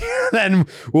base, then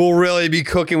we'll really be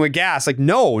cooking with gas? Like,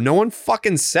 no one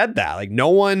fucking said that. Like, no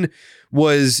one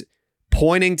was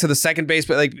pointing to the second base,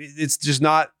 but like, it's just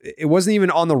not, it wasn't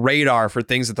even on the radar for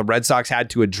things that the Red Sox had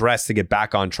to address to get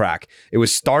back on track. It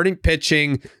was starting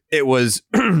pitching. It was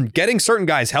getting certain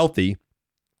guys healthy,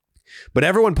 but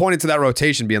everyone pointed to that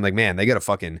rotation being like, man, they got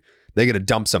to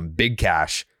dump some big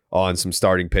cash on some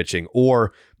starting pitching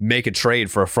or make a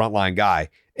trade for a frontline guy.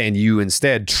 And you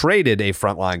instead traded a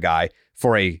frontline guy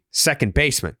for a second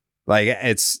baseman. Like,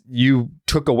 you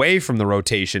took away from the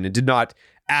rotation and did not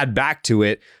add back to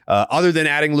it, other than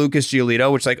adding Lucas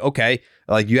Giolito, which, like, okay,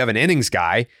 like, you have an innings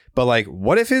guy, but like,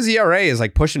 what if his ERA is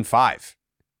like pushing 5?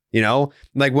 You know,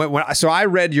 like so I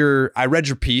read your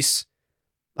piece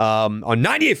on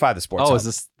 98.5 The Sports Hub. Is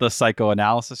this the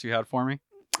psychoanalysis you had for me?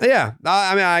 Yeah,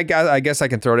 I mean, I guess I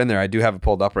can throw it in there. I do have it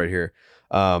pulled up right here.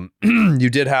 You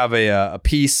did have a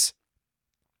piece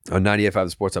on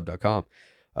 98.5thesportshub.com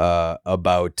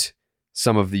about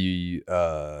some of the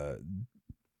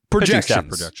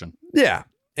projection. Yeah.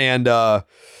 And,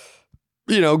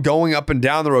 going up and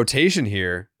down the rotation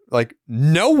here, like,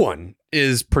 no one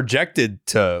is projected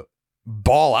to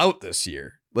ball out this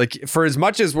year. Like, for as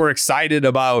much as we're excited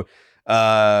about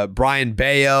Brian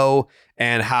Bayo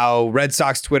and how Red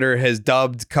Sox Twitter has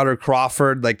dubbed Cutter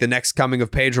Crawford like the next coming of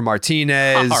Pedro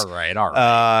Martinez. All right.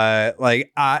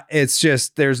 It's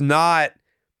just, there's not,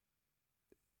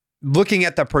 looking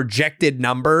at the projected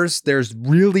numbers, there's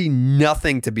really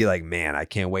nothing to be like, man, I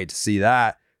can't wait to see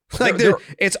that. Like,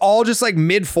 it's all just like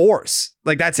mid-4s.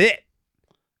 Like, that's it.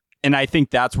 And I think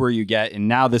that's where you get, and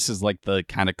now this is like the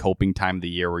kind of coping time of the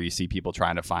year where you see people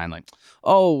trying to find like,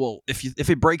 oh, well, if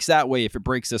it breaks that way, if it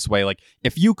breaks this way, like,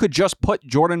 if you could just put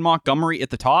Jordan Montgomery at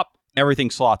the top,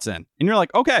 everything slots in. And you're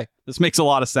like, okay, this makes a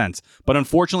lot of sense. But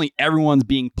unfortunately, everyone's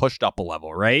being pushed up a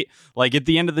level, right? Like, at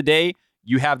the end of the day,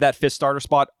 you have that 5th starter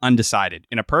spot undecided.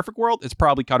 In a perfect world, it's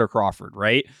probably Cutter Crawford,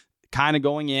 right? Kind of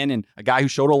going in, and a guy who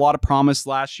showed a lot of promise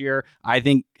last year, I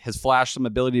think has flashed some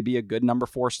ability to be a good number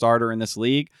 4 starter in this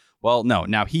league. Well, no,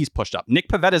 now he's pushed up. Nick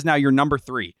Pivetta is now your number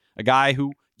 3, a guy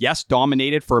who, yes,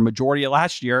 dominated for a majority of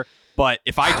last year, but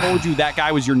if I told you that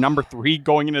guy was your number 3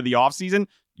 going into the offseason,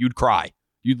 you'd cry.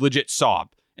 You'd legit sob.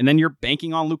 And then you're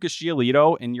banking on Lucas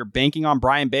Giolito and you're banking on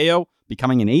Brian Bayo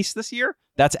becoming an ace this year.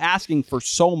 That's asking for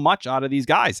so much out of these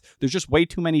guys. There's just way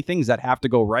too many things that have to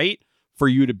go right for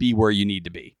you to be where you need to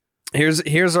be. Here's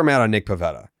where I'm at on Nick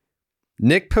Pivetta.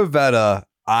 Nick Pivetta,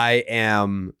 I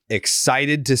am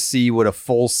excited to see what a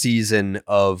full season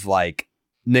of like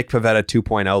Nick Pivetta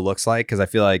 2.0 looks like, because I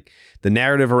feel like the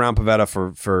narrative around Pivetta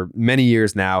for many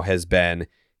years now has been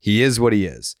he is what he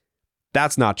is.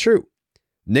 That's not true.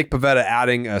 Nick Pivetta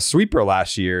adding a sweeper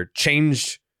last year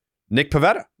changed Nick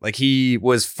Pivetta. Like, he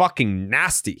was fucking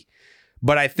nasty.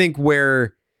 But I think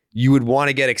where you would want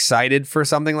to get excited for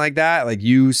something like that, like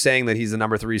you saying that he's the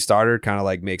number 3 starter, kind of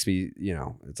like makes me,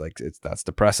 that's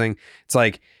depressing. It's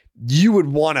like you would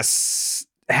want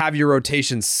to have your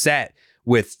rotation set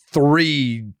with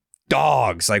 3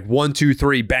 dogs, like 1, 2,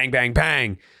 3, bang, bang,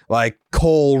 bang, like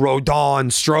Cole,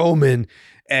 Rodon, Stroman.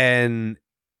 And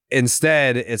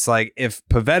instead, it's like if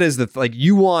Pavetta's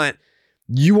you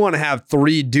want to have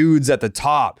 3 dudes at the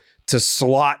top to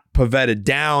slot Pivetta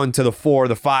down to the 4 or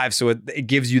the 5, so it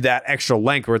gives you that extra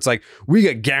length where it's like we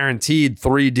get guaranteed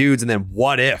 3 dudes, and then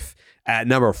what if at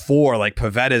number 4, like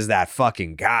Pavetta's that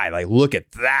fucking guy? Like, look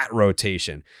at that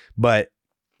rotation, but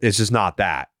it's just not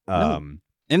that. And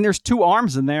there's 2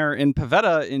 arms in there in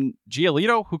Pivetta and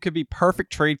Giolito who could be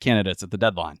perfect trade candidates at the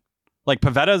deadline. Like,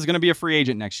 Pivetta is going to be a free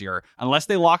agent next year unless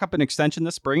they lock up an extension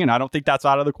this spring, and I don't think that's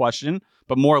out of the question.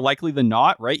 But more likely than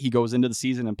not, right, he goes into the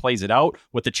season and plays it out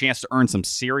with the chance to earn some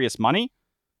serious money.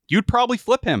 You'd probably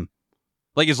flip him.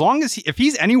 Like, as long as if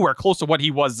he's anywhere close to what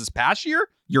he was this past year,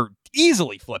 you're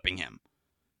easily flipping him.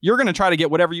 You're going to try to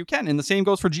get whatever you can. And the same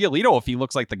goes for Giolito. If he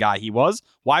looks like the guy he was,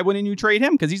 why wouldn't you trade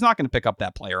him? Because he's not going to pick up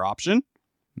that player option.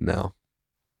 No.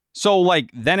 So,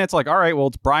 like, then it's like, all right, well,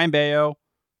 it's Brian Bayo,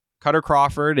 Cutter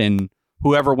Crawford, and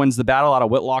whoever wins the battle out of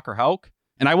Whitlock or Houck.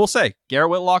 And I will say, Garrett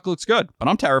Whitlock looks good, but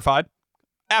I'm terrified.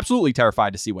 Absolutely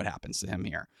terrified to see what happens to him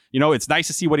here. You know, it's nice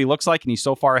to see what he looks like, and he's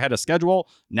so far ahead of schedule,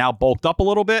 now bulked up a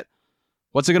little bit.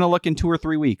 What's it going to look in 2 or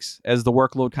 3 weeks as the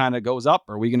workload kind of goes up?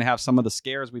 Are we going to have some of the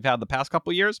scares we've had the past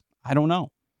couple of years? I don't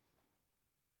know.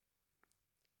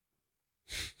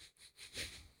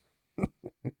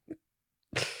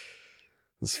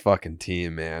 This fucking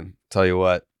team, man. Tell you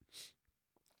what,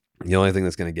 the only thing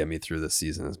that's going to get me through this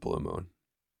season is Blue Moon.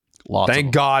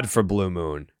 Thank God for Blue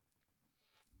Moon.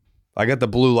 I got the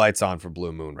blue lights on for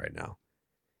Blue Moon right now.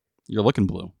 You're looking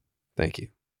blue. Thank you.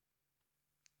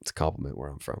 It's a compliment where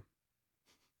I'm from.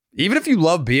 Even if you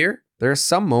love beer, there are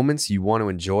some moments you want to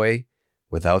enjoy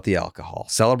without the alcohol.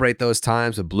 Celebrate those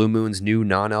times with Blue Moon's new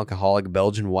non-alcoholic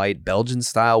Belgian white,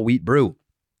 Belgian-style wheat brew.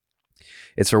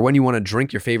 It's for when you want to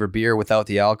drink your favorite beer without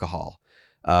the alcohol.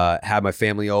 Had my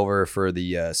family over for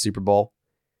the Super Bowl.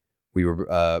 We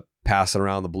were passing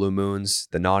around the Blue Moons,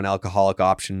 the non-alcoholic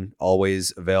option,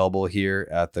 always available here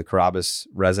at the Carabas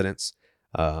residence.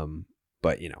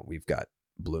 But, we've got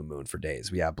Blue Moon for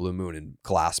days. We have Blue Moon in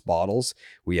glass bottles.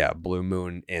 We have Blue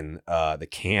Moon in the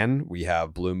can. We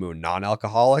have Blue Moon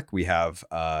non-alcoholic. We have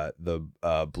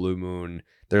the Blue Moon.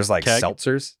 There's like keg?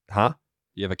 Seltzers. Huh?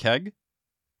 You have a keg?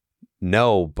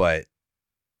 No, but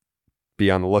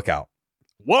be on the lookout.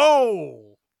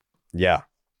 Whoa! Yeah.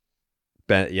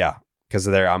 Yeah. Because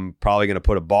I'm probably going to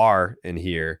put a bar in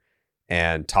here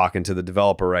and talking to the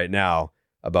developer right now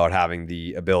about having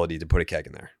the ability to put a keg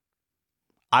in there.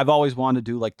 I've always wanted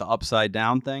to do like the upside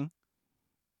down thing.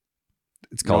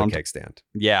 It's called a keg stand.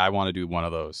 Yeah, I want to do one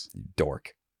of those.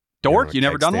 Dork. Dork? You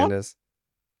never done one? Is?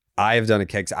 I have done a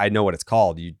keg. I know what it's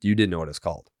called. You didn't know what it's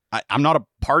called. I'm not a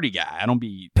party guy. I don't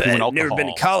be doing alcohol. Never been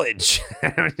to college.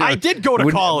 I did go to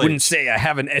college. Wouldn't say I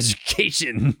have an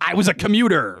education. I was a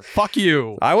commuter. Fuck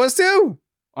you. I was too.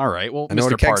 All right. Well, I know Mr.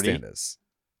 what a keg Party, stand is.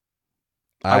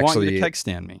 I want you to keg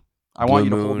stand me. I want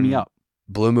you to hold me up.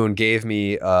 Blue Moon gave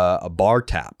me a bar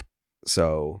tap,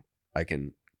 so I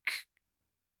can,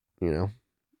 it'd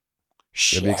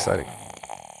be exciting.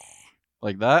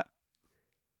 Like that?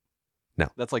 No.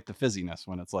 That's like the fizziness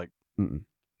when it's like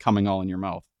coming all in your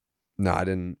mouth. No, I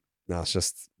didn't. No, it's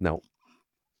just, no.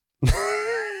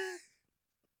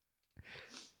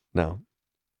 No.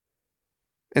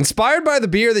 Inspired by the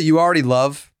beer that you already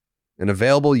love and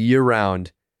available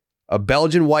year-round, a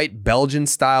Belgian white,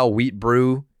 Belgian-style wheat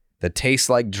brew that tastes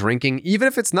like drinking, even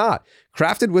if it's not.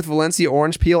 Crafted with Valencia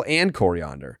orange peel and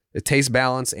coriander. It tastes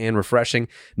balanced and refreshing.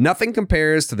 Nothing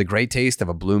compares to the great taste of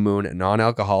a Blue Moon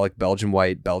non-alcoholic Belgian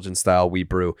white, Belgian-style wheat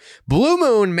brew. Blue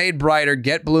Moon made brighter.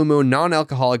 Get Blue Moon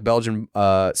non-alcoholic Belgian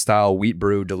style wheat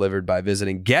brew delivered by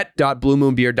visiting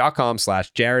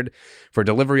get.bluemoonbeer.com/Jared for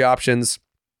delivery options.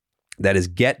 That is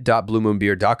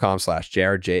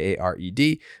get.bluemoonbeer.com/Jared,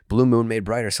 Jared. Blue Moon made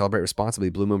brighter. Celebrate responsibly.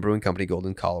 Blue Moon Brewing Company,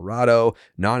 Golden, Colorado.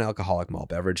 Non-alcoholic malt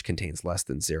beverage contains less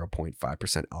than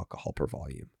 0.5% alcohol per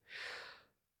volume.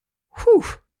 Whew.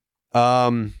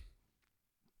 What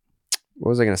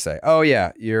was I going to say? Oh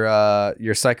yeah.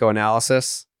 Your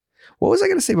psychoanalysis. What was I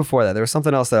going to say before that? There was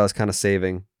something else that I was kind of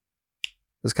saving.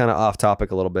 It was kind of off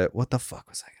topic a little bit. What the fuck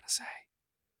was I going to say?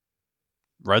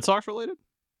 Red Sox related?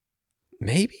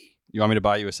 Maybe. You want me to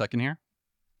buy you a second here?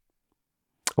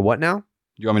 What now?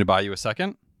 You want me to buy you a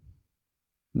second?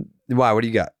 Why? What do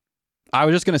you got? I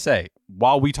was just going to say,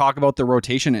 while we talk about the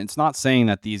rotation, it's not saying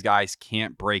that these guys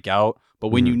can't break out, but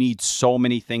when you need so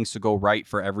many things to go right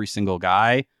for every single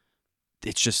guy,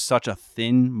 it's just such a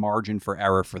thin margin for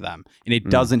error for them. And it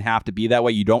doesn't have to be that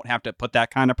way. You don't have to put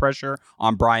that kind of pressure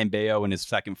on Brian Bayo in his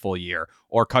second full year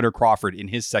or Cutter Crawford in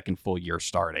his second full year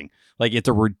starting. Like, it's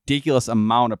a ridiculous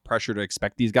amount of pressure to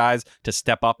expect these guys to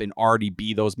step up and already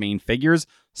be those main figures.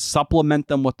 Supplement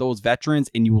them with those veterans,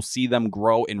 and you will see them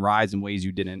grow and rise in ways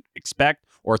you didn't expect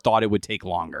or thought it would take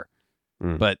longer.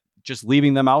 But just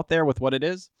leaving them out there with what it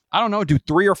is, I don't know, do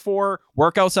 3 or 4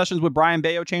 workout sessions with Brian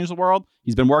Bayo change the world?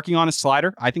 He's been working on his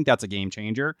slider. I think that's a game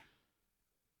changer.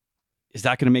 Is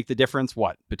that going to make the difference?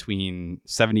 What, between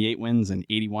 78 wins and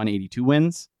 81, 82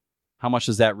 wins? How much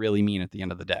does that really mean at the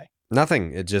end of the day?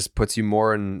 Nothing. It just puts you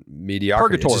more in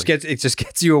mediocrity. Purgatory. It just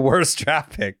gets you a worse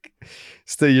draft pick.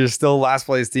 You're still last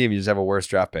place team. You just have a worse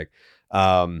draft pick.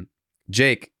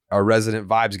 Jake, our resident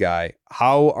vibes guy,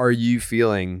 how are you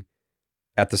feeling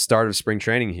at the start of spring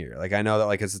training here? Like, I know that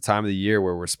like it's the time of the year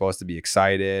where we're supposed to be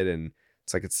excited, and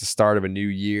it's like it's the start of a new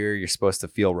year. You're supposed to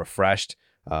feel refreshed.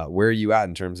 Where are you at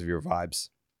in terms of your vibes?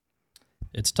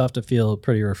 It's tough to feel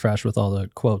pretty refreshed with all the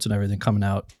quotes and everything coming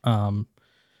out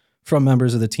from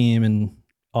members of the team and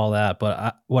all that.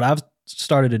 But what I've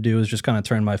started to do is just kind of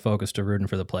turn my focus to rooting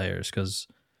for the players, because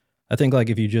I think like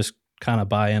if you just kind of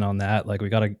buy in on that, like we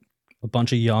got a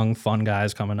bunch of young, fun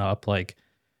guys coming up. Like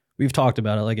we've talked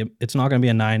about it. Like it's not going to be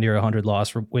a 90 or 100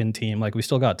 loss win team. Like we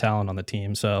still got talent on the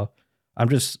team. So I'm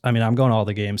going to all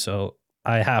the games, so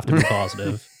I have to be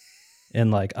positive. And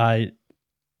like I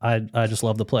just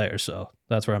love the players, so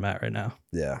that's where I'm at right now.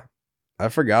 Yeah, I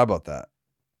forgot about that.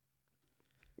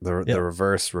 The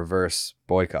reverse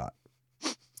boycott.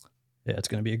 Yeah, it's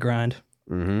going to be a grind.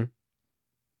 Mm-hmm.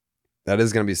 That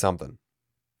is going to be something.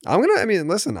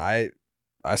 Listen, I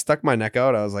stuck my neck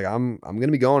out. I was like, I'm going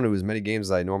to be going to as many games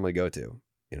as I normally go to.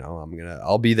 You know,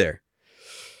 I'll be there.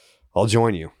 I'll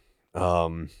join you.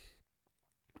 Do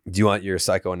you want your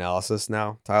psychoanalysis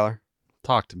now, Tyler?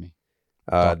 Talk to me.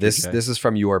 This is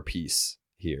from your piece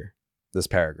here, this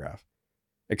paragraph.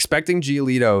 Expecting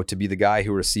Giolito to be the guy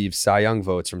who received Cy Young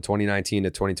votes from 2019 to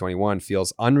 2021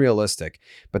 feels unrealistic,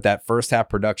 but that first half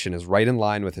production is right in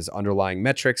line with his underlying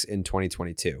metrics in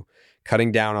 2022.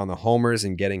 Cutting down on the homers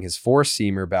and getting his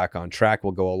four-seamer back on track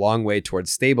will go a long way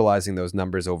towards stabilizing those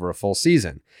numbers over a full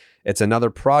season. It's another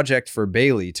project for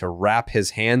Bailey to wrap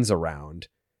his hands around,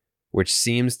 which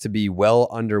seems to be well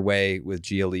underway with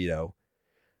Giolito.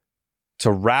 To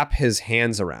wrap his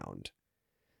hands around.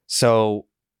 So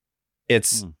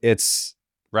it's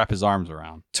wrap his arms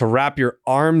around. To wrap your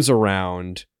arms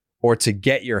around or to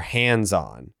get your hands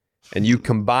on. And you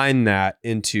combine that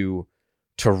into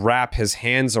to wrap his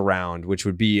hands around, which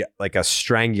would be like a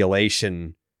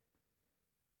strangulation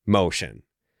motion.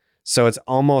 So it's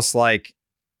almost like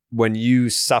when you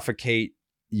suffocate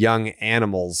young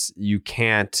animals, you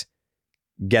can't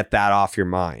get that off your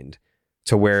mind.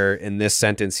 To where in this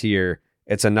sentence here,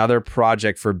 it's another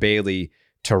project for Bailey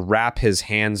to wrap his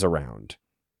hands around.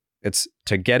 It's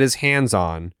to get his hands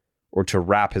on or to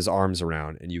wrap his arms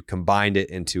around, and you combined it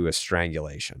into a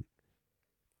strangulation.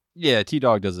 Yeah,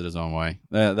 T-Dog does it his own way.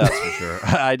 That's for sure.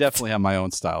 I definitely have my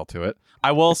own style to it.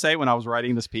 I will say, when I was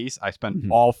writing this piece, I spent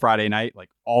all Friday night, like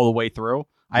all the way through.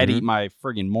 I had to eat my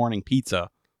friggin' morning pizza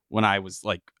when I was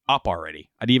like up already.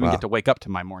 I didn't even get to wake up to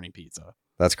my morning pizza.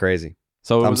 That's crazy.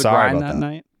 So it was a grind that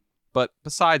night. But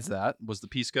besides that, was the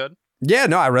piece good? Yeah,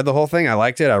 no, I read the whole thing. I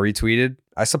liked it. I retweeted.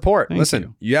 I support.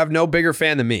 Thank you have no bigger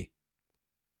fan than me.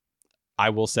 I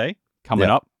will say, coming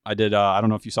up, I did, I don't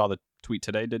know if you saw the tweet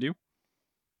today, did you?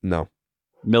 No.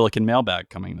 Milliken mailbag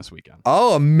coming this weekend.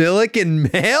 Oh, a Milliken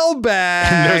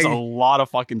mailbag. There's a lot of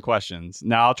fucking questions.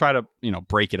 Now I'll try to,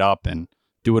 break it up and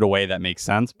do it a way that makes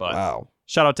sense. But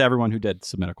shout out to everyone who did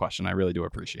submit a question. I really do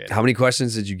appreciate it. How many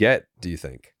questions did you get, do you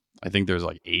think? I think there's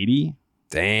like 80.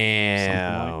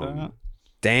 Damn. Something like that.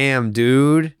 Damn,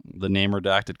 dude. The name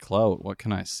redacted clout. What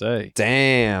can I say?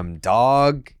 Damn,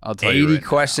 dog. I'll tell you 80 right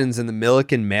questions in the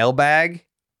Milliken mailbag.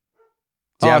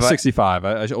 65.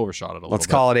 I overshot it a little bit. Let's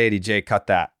call it 80, Jay. Cut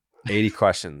that. 80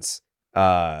 questions. Do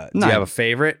you have a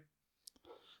favorite?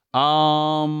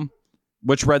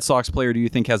 Which Red Sox player do you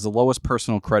think has the lowest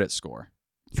personal credit score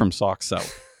from Sox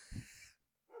South?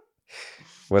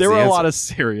 There were a lot of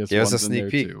serious ones. Give us a sneak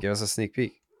peek. Too. Give us a sneak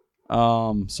peek.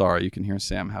 Sorry, you can hear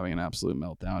Sam having an absolute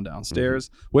meltdown downstairs.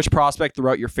 Which prospect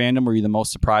throughout your fandom were you the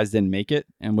most surprised didn't make it?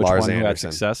 And which Lars one who had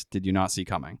Anderson. success did you not see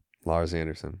coming? Lars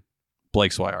Anderson.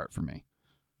 Blake Swihart for me.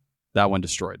 That one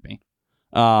destroyed me.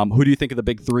 Who do you think of the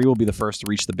big three will be the first to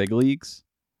reach the big leagues?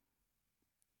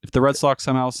 If the Red Sox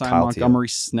somehow sign Kyle Montgomery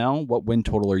Snell, what win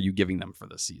total are you giving them for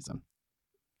this season?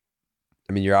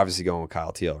 I mean, you're obviously going with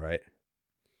Kyle Teal, right?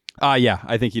 Yeah,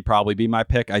 I think he'd probably be my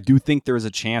pick. I do think there is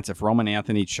a chance if Roman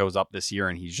Anthony shows up this year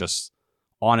and he's just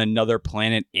on another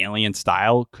planet, alien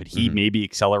style, could he maybe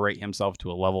accelerate himself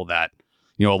to a level that,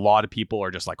 a lot of people are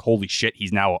just like, holy shit,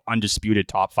 he's now an undisputed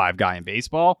top 5 guy in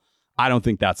baseball. I don't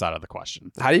think that's out of the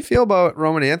question. How do you feel about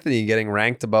Roman Anthony getting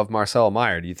ranked above Marcelo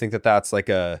Meyer? Do you think that that's like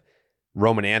a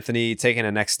Roman Anthony taking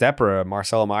a next step or a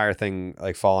Marcelo Meyer thing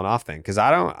like falling off thing? Because I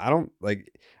don't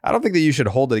think that you should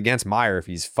hold it against Meyer if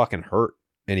he's fucking hurt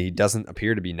and he doesn't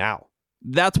appear to be now.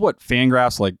 That's what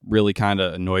Fangraphs like really kind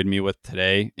of annoyed me with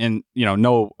today. And,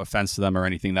 no offense to them or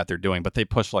anything that they're doing, but they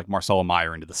pushed like Marcelo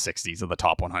Meyer into the 60s of the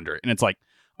top 100. And it's like,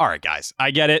 all right, guys,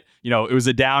 I get it. It was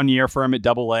a down year for him at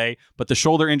AA, but the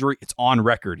shoulder injury, it's on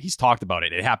record. He's talked about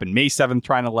it. It happened May 7th,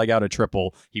 trying to leg out a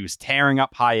triple. He was tearing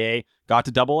up high A, got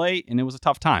to AA, and it was a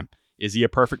tough time. Is he a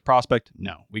perfect prospect?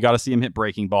 No. We got to see him hit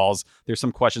breaking balls. There's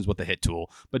some questions with the hit tool,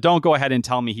 but don't go ahead and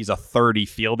tell me he's a 30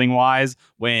 fielding wise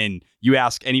when you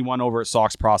ask anyone over at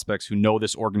Sox prospects who know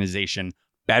this organization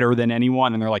better than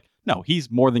anyone, and they're like, no, he's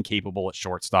more than capable at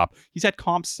shortstop. He's had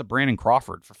comps to Brandon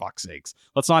Crawford, for fuck's sakes.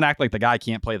 Let's not act like the guy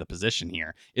can't play the position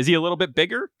here. Is he a little bit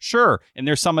bigger? Sure. And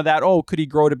there's some of that, could he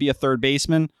grow to be a third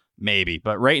baseman? Maybe.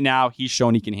 But right now, he's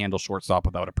shown he can handle shortstop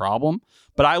without a problem.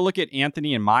 But I look at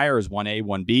Anthony and Meyer as 1A,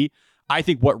 1B. I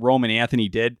think what Roman Anthony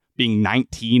did, being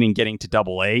 19 and getting to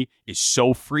AA, is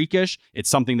so freakish. It's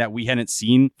something that we hadn't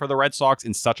seen for the Red Sox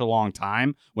in such a long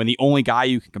time, when the only guy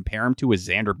you can compare him to is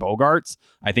Xander Bogaerts.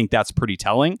 I think that's pretty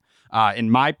telling.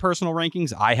 In my personal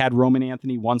rankings, I had Roman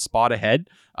Anthony one spot ahead.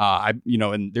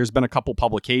 And there's been a couple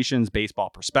publications. Baseball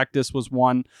Prospectus was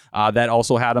one that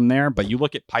also had him there. But you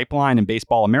look at Pipeline and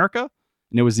Baseball America,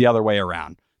 and it was the other way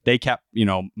around. They kept,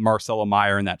 Marcelo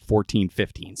Meyer in that 14,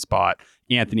 15 spot.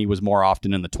 Anthony was more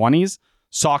often in the 20s.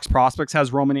 Sox Prospects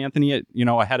has Roman Anthony at,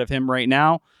 ahead of him right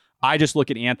now. I just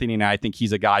look at Anthony and I think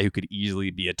he's a guy who could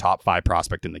easily be a top 5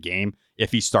 prospect in the game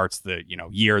if he starts the,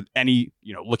 year,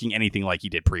 looking anything like he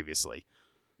did previously.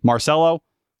 Marcelo,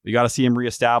 we got to see him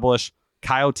reestablish.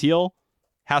 Kyle Teal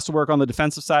has to work on the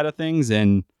defensive side of things.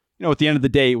 And, at the end of the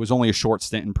day, it was only a short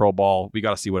stint in pro ball. We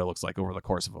got to see what it looks like over the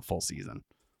course of a full season.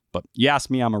 But you ask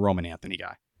me, I'm a Roman Anthony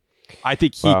guy. I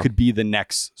think he could be the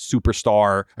next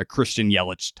superstar, a Christian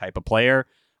Yelich type of player.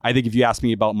 I think if you ask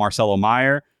me about Marcelo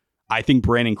Meyer, I think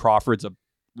Brandon Crawford's a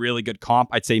really good comp.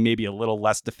 I'd say maybe a little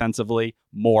less defensively,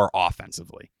 more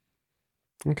offensively.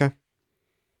 Okay.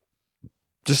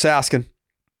 Just asking.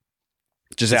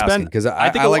 Because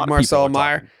I like Marcelo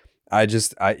Meyer. I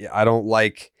don't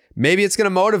like, maybe it's going to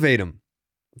motivate him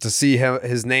to see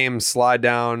his name slide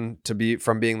down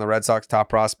from being the Red Sox top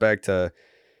prospect to,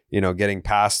 getting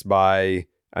passed by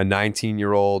a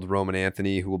 19-year-old Roman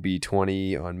Anthony who will be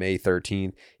 20 on May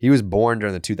 13th. He was born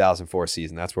during the 2004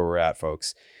 season. That's where we're at,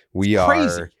 folks. We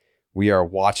are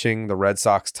watching the Red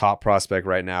Sox top prospect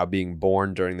right now being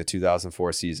born during the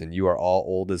 2004 season. You are all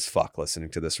old as fuck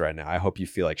listening to this right now. I hope you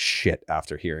feel like shit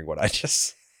after hearing what I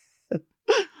just said.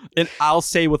 And I'll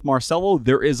say with Marcelo,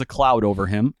 there is a cloud over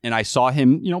him. And I saw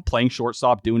him, playing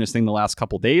shortstop, doing his thing the last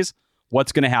couple days.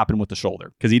 What's going to happen with the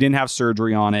shoulder? Because he didn't have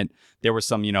surgery on it. There were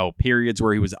some, periods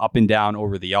where he was up and down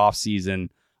over the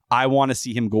offseason. I want to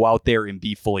see him go out there and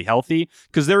be fully healthy,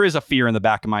 because there is a fear in the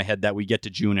back of my head that we get to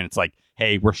June and it's like,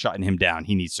 hey, we're shutting him down.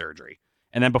 He needs surgery.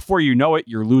 And then before you know it,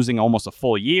 you're losing almost a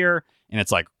full year. And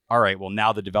it's like, all right, well,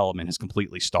 now the development has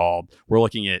completely stalled. We're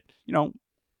looking at,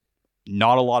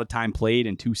 not a lot of time played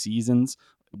in 2 seasons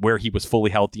where he was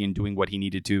fully healthy and doing what he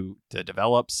needed to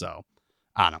develop. So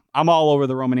I don't know. I'm all over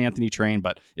the Roman Anthony train,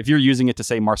 but if you're using it to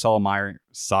say Marcelo Meyer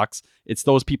sucks, it's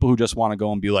those people who just want to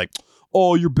go and be like,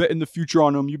 oh, you're betting the future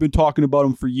on him. You've been talking about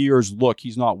him for years. Look,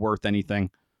 he's not worth anything.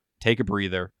 Take a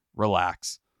breather.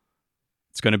 Relax.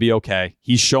 It's going to be okay.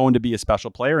 He's shown to be a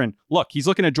special player. And look, he's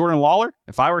looking at Jordan Lawler.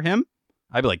 If I were him,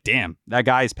 I'd be like, damn, that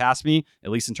guy has passed me, at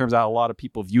least in terms of how a lot of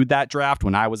people viewed that draft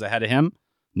when I was ahead of him.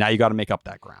 Now you got to make up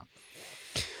that ground.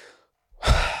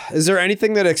 Is there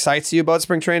anything that excites you about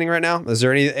spring training right now? Is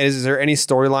there any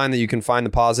storyline that you can find the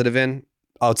positive in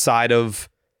outside of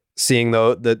seeing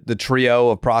the trio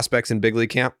of prospects in big league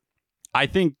camp? I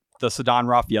think the Ceddanne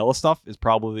Rafaela stuff is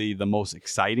probably the most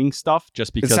exciting stuff,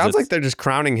 just because it sounds like they're just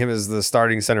crowning him as the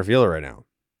starting center fielder right now.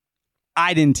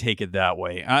 I didn't take it that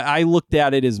way. I looked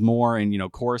at it as more,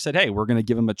 and, Cora said, hey, we're going to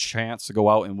give him a chance to go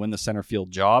out and win the center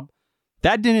field job.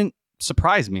 That didn't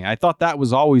surprise me. I thought that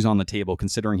was always on the table,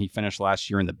 considering he finished last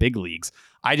year in the big leagues.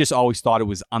 I just always thought it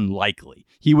was unlikely.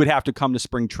 He would have to come to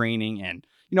spring training, and,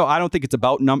 I don't think it's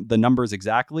about the numbers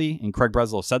exactly, and Craig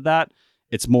Breslow said that.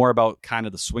 It's more about kind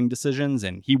of the swing decisions,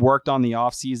 and he worked on the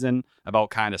offseason about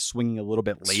kind of swinging a little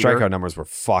bit later. Strikeout numbers were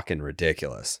fucking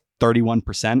ridiculous.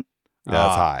 31%.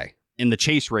 That's high. And the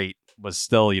chase rate was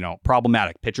still,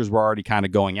 problematic. Pitchers were already kind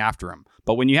of going after him.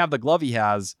 But when you have the glove he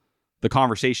has, the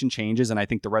conversation changes, and I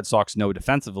think the Red Sox know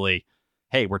defensively,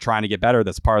 hey, we're trying to get better.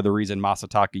 That's part of the reason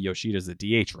Masataka Yoshida is the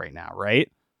DH right now, right?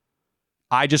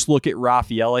 I just look at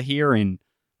Rafaela here, and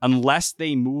unless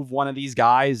they move one of these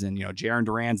guys, and, Jarren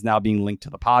Duran's now being linked to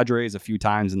the Padres a few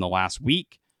times in the last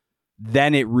week,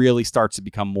 then it really starts to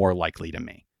become more likely to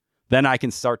me. Then I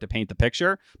can start to paint the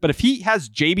picture. But if he has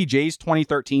JBJ's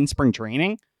 2013 spring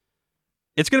training,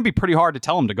 it's going to be pretty hard to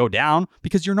tell him to go down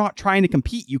because you're not trying to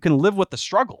compete. You can live with the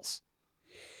struggles.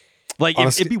 Like,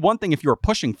 it'd be one thing if you were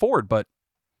pushing forward, but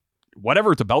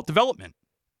whatever, it's about development.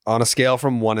 On a scale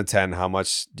from 1 to 10, how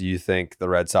much do you think the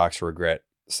Red Sox regret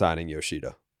signing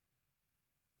Yoshida?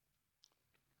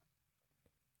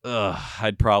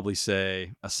 I'd probably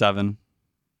say a 7,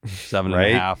 7 right?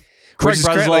 and a half. Craig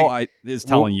Breslow is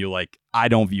telling you, I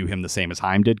don't view him the same as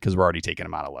Heim did because we're already taking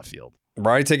him out of left field. We're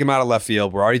already taking him out of left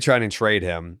field. We're already trying to trade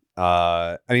him.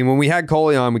 When we had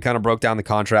Coley on, we kind of broke down the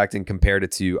contract and compared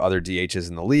it to other DHs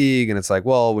in the league. And it's like,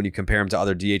 well, when you compare him to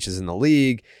other DHs in the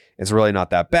league, it's really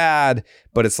not that bad.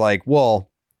 But it's like,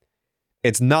 well,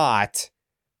 it's not.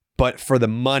 But for the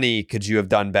money, could you have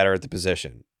done better at the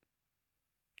position?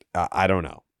 I don't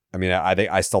know.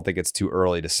 I still think it's too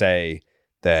early to say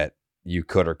that you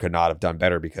could or could not have done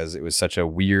better because it was such a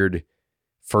weird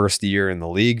first year in the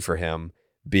league for him,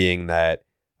 being that,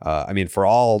 for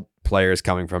all players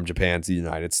coming from Japan to the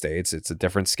United States, it's a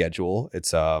different schedule.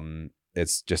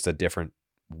 It's just a different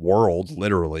world,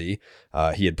 literally.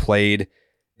 He had played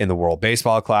in the World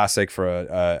Baseball Classic for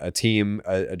a team,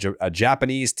 a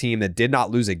Japanese team that did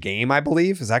not lose a game, I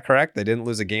believe. Is that correct? They didn't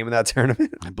lose a game in that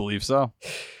tournament? I believe so.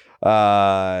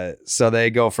 So they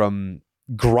go from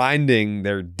grinding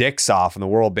their dicks off in the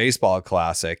World Baseball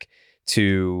Classic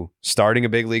to starting a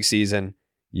big league season.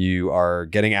 You are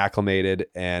getting acclimated,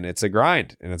 and it's a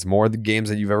grind, and it's more the games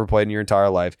that you've ever played in your entire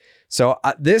life. So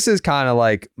this is kind of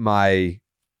like my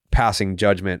passing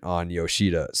judgment on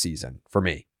Yoshida season for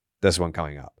me, this one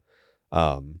coming up.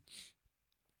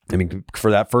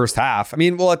 For that first half,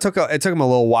 it took him a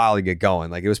little while to get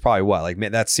going. Like, it was probably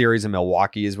that series in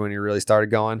Milwaukee is when he really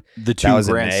started going. The 2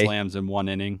 grand slams in 1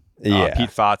 inning. Yeah. Pete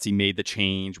Fotze made the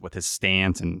change with his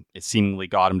stance, and it seemingly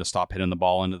got him to stop hitting the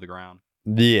ball into the ground.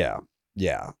 Yeah.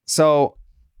 Yeah. So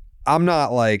I'm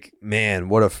not like, man,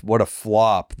 what a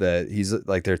flop that he's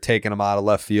like, they're taking him out of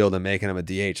left field and making him a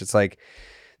DH. It's like,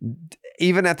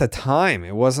 even at the time,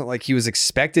 it wasn't like he was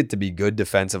expected to be good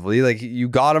defensively. Like, you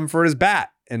got him for his bat.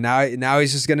 And now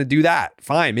he's just going to do that.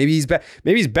 Fine. Maybe he's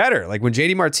better. Like, when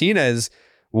JD Martinez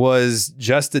was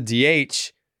just a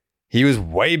DH, he was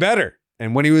way better.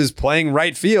 And when he was playing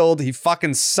right field, he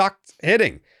fucking sucked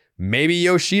hitting. Maybe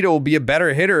Yoshida will be a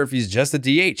better hitter if he's just a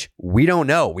DH. We don't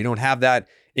know. We don't have that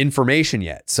information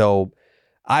yet. So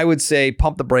I would say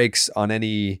pump the brakes on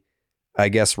any, I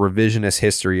guess, revisionist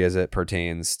history as it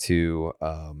pertains to,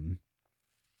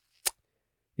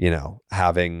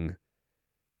 having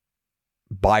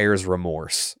buyer's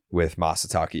remorse with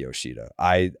Masataka Yoshida.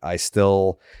 I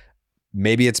still,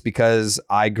 maybe it's because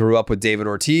I grew up with David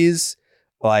Ortiz.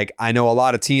 Like, I know a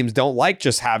lot of teams don't like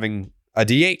just having a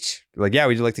DH. Like, yeah,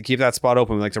 we'd like to keep that spot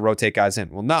open. We like to rotate guys in.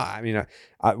 Well, nah.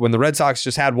 When the Red Sox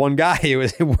just had one guy,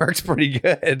 it worked pretty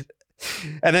good.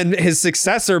 And then his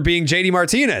successor being JD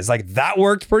Martinez, like, that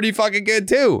worked pretty fucking good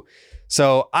too.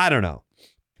 So I don't know.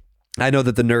 I know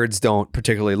that the nerds don't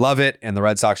particularly love it, and the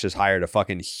Red Sox just hired a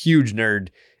fucking huge nerd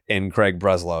in Craig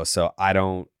Breslow. So I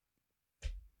don't,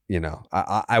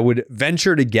 I would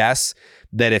venture to guess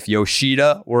that if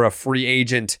Yoshida were a free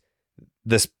agent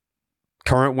this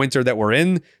current winter that we're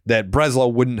in, that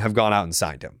Breslow wouldn't have gone out and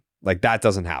signed him. Like, that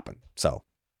doesn't happen. So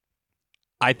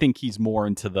I think he's more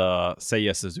into the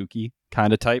Seiya Suzuki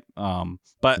kind of type.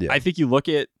 But yeah. I think you look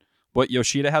at what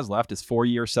Yoshida has left is 4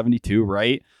 years, 72,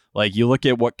 right? Like, you look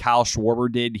at what Kyle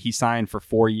Schwarber did. He signed for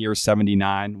 4 years,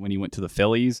 79 when he went to the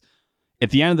Phillies. At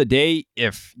the end of the day,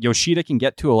 if Yoshida can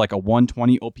get to a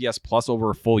 120 OPS plus over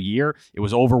a full year, it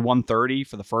was over 130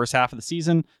 for the first half of the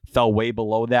season, fell way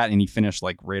below that, and he finished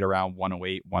right around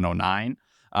 108, 109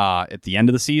 at the end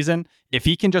of the season. If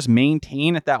he can just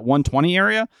maintain at that 120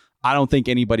 area, I don't think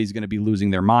anybody's going to be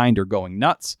losing their mind or going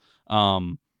nuts.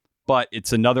 But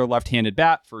it's another left-handed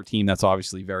bat for a team that's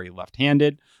obviously very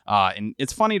left-handed. And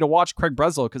it's funny to watch Craig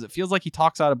Breslow because it feels like he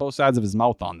talks out of both sides of his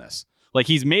mouth on this. Like,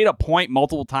 he's made a point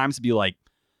multiple times to be like,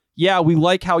 yeah, we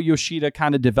like how Yoshida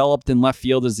kind of developed in left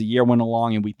field as the year went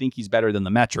along, and we think he's better than the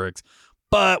metrics,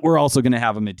 but we're also going to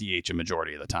have him at DH a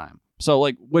majority of the time. So,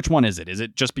 like, which one is it? Is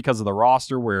it just because of the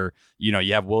roster where, you know,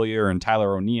 you have Willier and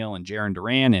Tyler O'Neill and Jarren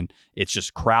Duran, and it's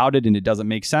just crowded and it doesn't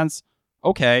make sense?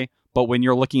 Okay. But when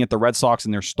you're looking at the Red Sox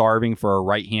and they're starving for a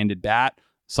right-handed bat,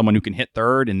 someone who can hit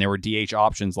third, and there were DH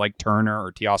options like Turner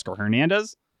or Teoscar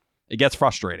Hernandez, it gets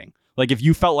frustrating. Like, if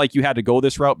you felt like you had to go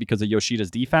this route because of Yoshida's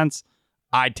defense,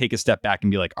 I'd take a step back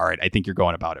and be like, all right, I think you're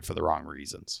going about it for the wrong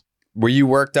reasons. Were you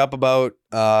worked up about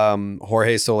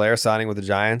Jorge Soler signing with the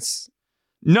Giants?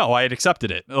 No, I had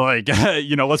accepted it. Like,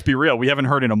 you know, let's be real. We haven't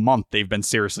heard in a month they've been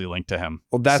seriously linked to him.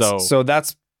 Well,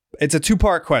 it's a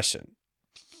two-part question.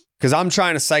 Because I'm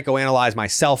trying to psychoanalyze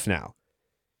myself now.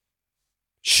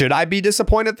 Should I be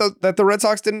disappointed that the Red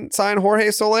Sox didn't sign Jorge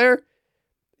Soler?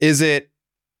 Is it,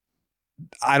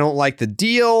 I don't like the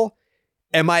deal?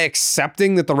 Am I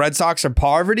accepting that the Red Sox are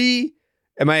poverty?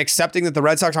 Am I accepting that the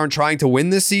Red Sox aren't trying to win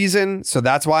this season? So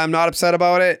that's why I'm not upset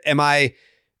about it.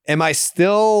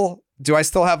 Do I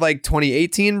still have like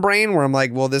 2018 brain where I'm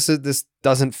like, well, this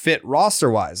doesn't fit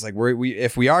roster wise. Like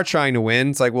if we are trying to win,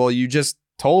 it's like, well, you just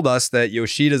told us that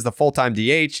Yoshida's the full-time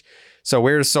DH. So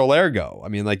where does Soler go? I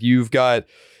mean, like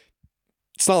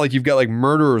it's not like you've got like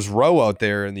murderer's row out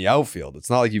there in the outfield. It's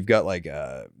not like you've got like,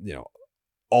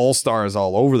 all-stars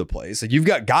all over the place. Like you've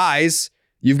got guys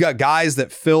that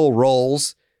fill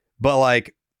roles, but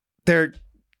like there are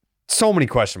so many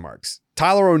question marks.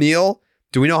 Tyler O'Neill,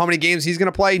 do we know how many games he's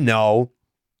going to play? No.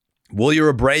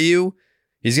 Willier Abreu,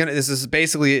 this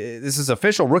is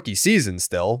official rookie season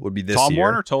still, would be this Tom year.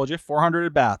 Warner told you 400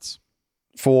 at bats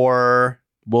for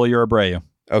Willier Abreu.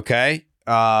 Okay.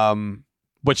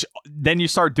 Which then you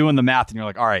start doing the math and you're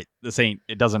like, all right,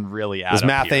 it doesn't really add up. This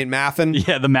math here. ain't mathin'?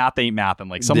 Yeah, the math ain't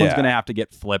mathin'. Like someone's going to have to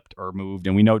get flipped or moved.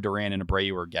 And we know Duran and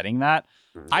Abreu are getting that.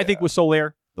 Yeah. I think with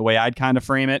Soler, the way I'd kind of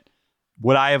frame it,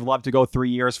 would I have loved to go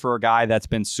 3 years for a guy that's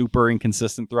been super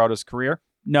inconsistent throughout his career?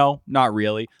 No, not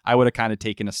really. I would have kind of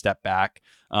taken a step back.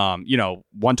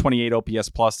 128 OPS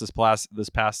plus this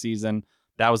past season.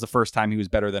 That was the first time he was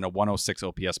better than a 106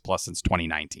 OPS plus since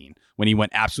 2019 when he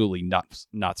went absolutely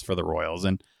nuts for the Royals.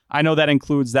 And I know that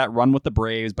includes that run with the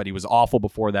Braves, but he was awful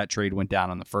before that trade went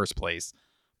down in the first place.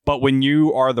 But when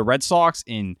you are the Red Sox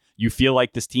and you feel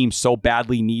like this team so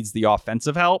badly needs the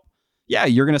offensive help, yeah,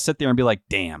 you're going to sit there and be like,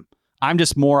 damn, I'm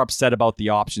just more upset about the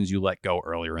options you let go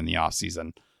earlier in the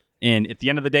offseason. And at the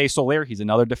end of the day, Soler, he's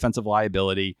another defensive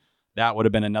liability. That would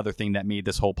have been another thing that made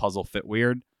this whole puzzle fit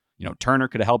weird. You know, Turner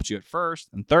could have helped you at first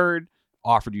and third,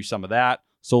 offered you some of that.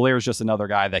 Soler is just another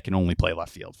guy that can only play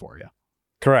left field for you.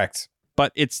 Correct.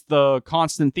 But it's the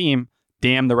constant theme.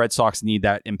 Damn, the Red Sox need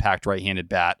that impact right-handed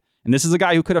bat. And this is a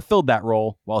guy who could have filled that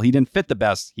role. While he didn't fit the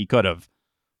best, he could have.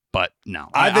 But no,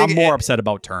 I'm more upset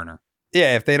about Turner.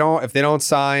 Yeah, if they don't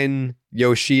sign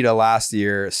Yoshida last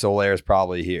year, Soler is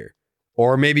probably here.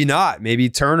 Or maybe not. Maybe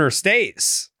Turner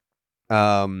stays.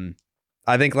 I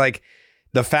think like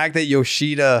the fact that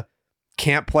Yoshida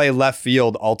can't play left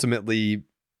field ultimately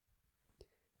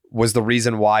was the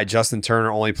reason why Justin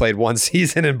Turner only played one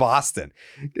season in Boston.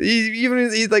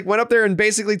 He like went up there and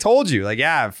basically told you like,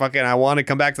 yeah, fucking, I want to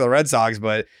come back to the Red Sox,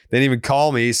 but they didn't even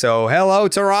call me. So hello,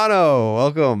 Toronto,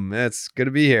 welcome. It's good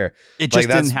to be here. It just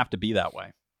didn't have to be that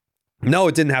way. No,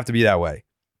 it didn't have to be that way.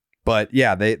 But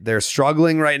yeah, they're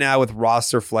struggling right now with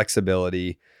roster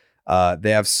flexibility.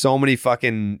 They have so many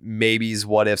fucking maybes,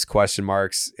 what ifs, question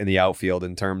marks in the outfield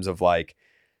in terms of like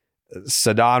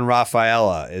Ceddanne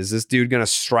Rafaela. Is this dude going to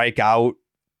strike out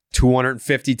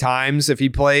 250 times if he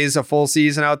plays a full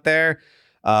season out there?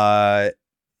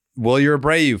 Willier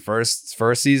Abreu,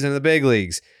 first season in the big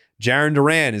leagues. Jarren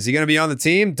Duran, is he going to be on the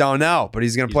team? Don't know, but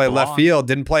he's going to play left field.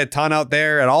 Didn't play a ton out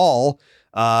there at all.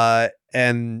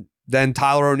 And then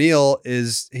Tyler O'Neill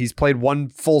he's played one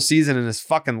full season in his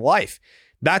fucking life.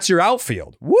 That's your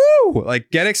outfield. Woo!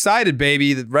 Like, get excited,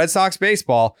 baby. The Red Sox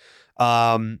baseball.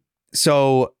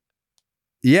 So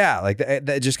yeah, like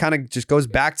that just kind of just goes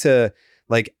back to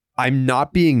like, I'm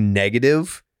not being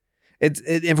negative.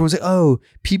 Everyone's like, oh,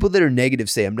 people that are negative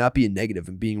say I'm not being negative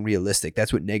and being realistic.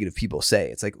 That's what negative people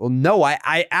say. It's like, well, no,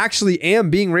 I actually am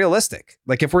being realistic.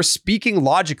 Like if we're speaking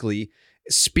logically,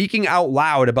 speaking out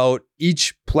loud about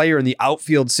each player in the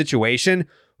outfield situation,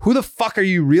 who the fuck are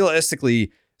you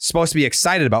realistically supposed to be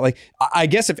excited about? Like, I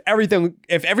guess if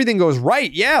everything goes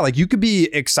right, yeah, like you could be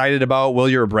excited about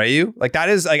Willier Abreu. Like that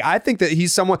is like, I think that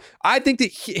he's someone, I think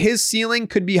that his ceiling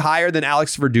could be higher than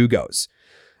Alex Verdugo's.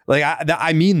 Like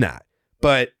I mean that,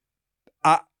 but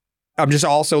I'm just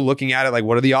also looking at it like,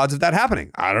 what are the odds of that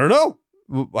happening? I don't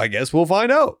know. I guess we'll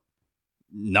find out.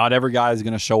 Not every guy is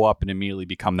going to show up and immediately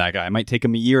become that guy. It might take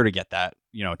him a year to get that,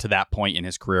 to that point in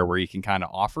his career where he can kind of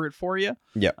offer it for you.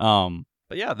 Yeah.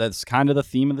 But yeah, that's kind of the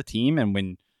theme of the team. And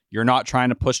when you're not trying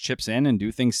to push chips in and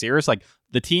do things serious, like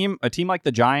a team like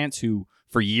the Giants, who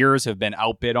for years have been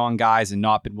outbid on guys and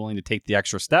not been willing to take the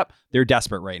extra step, they're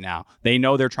desperate right now. They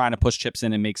know they're trying to push chips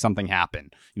in and make something happen.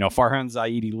 Farhan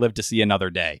Zaidi lived to see another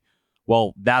day.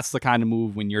 Well, that's the kind of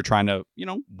move when you're trying to,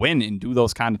 win and do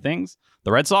those kind of things.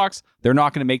 The Red Sox, they're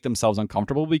not going to make themselves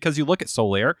uncomfortable because you look at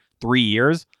Soler, 3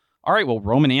 years. All right, well,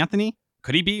 Roman Anthony,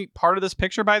 could he be part of this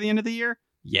picture by the end of the year?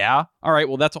 Yeah. All right,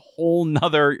 well, that's a whole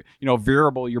nother,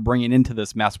 variable you're bringing into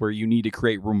this mess where you need to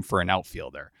create room for an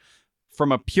outfielder.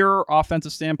 From a pure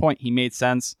offensive standpoint, he made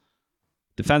sense.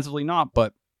 Defensively, not,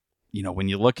 but when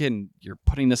you look and you're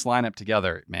putting this lineup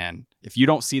together, man, if you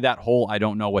don't see that hole, I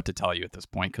don't know what to tell you at this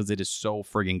point because it is so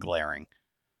friggin' glaring.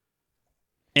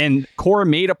 And Cora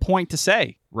made a point to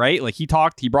say, right? Like he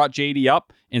brought JD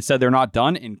up and said they're not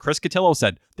done. And Chris Cotillo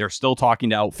said they're still talking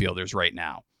to outfielders right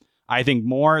now. I think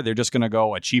they're just going to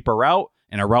go a cheaper route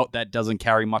and a route that doesn't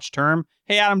carry much term.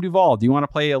 Hey, Adam Duvall, do you want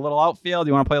to play a little outfield? Do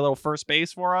you want to play a little first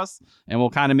base for us? And we'll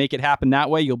kind of make it happen that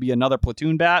way. You'll be another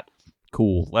platoon bat.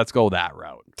 Cool. Let's go that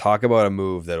route. Talk about a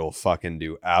move that'll fucking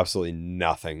do absolutely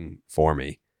nothing for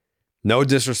me. No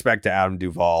disrespect to Adam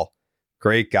Duvall.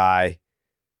 Great guy.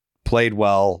 Played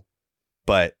well.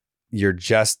 But you're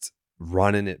just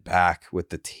running it back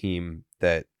with the team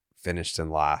that finished in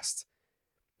last.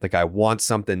 Like, I want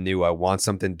something new. I want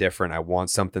something different. I want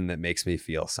something that makes me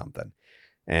feel something.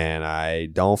 And I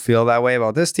don't feel that way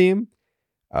about this team.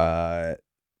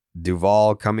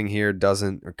 Duvall coming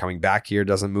back here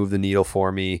doesn't move the needle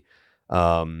for me.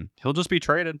 He'll just be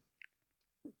traded.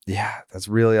 Yeah, that's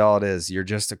really all it is. You're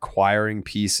just acquiring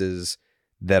pieces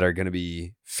that are going to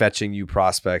be fetching you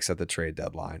prospects at the trade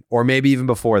deadline, or maybe even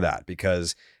before that,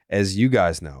 because as you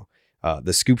guys know,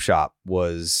 the scoop shop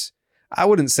was, I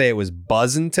wouldn't say it was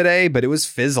buzzing today, but it was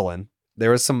fizzling. There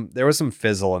was some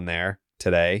fizzle in there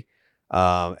today.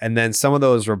 And then some of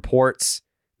those reports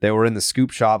that were in the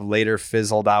scoop shop later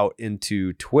fizzled out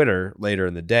into Twitter later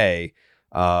in the day.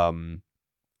 It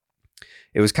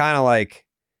was kind of like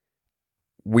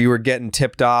we were getting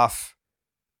tipped off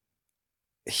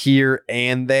here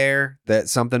and there that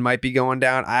something might be going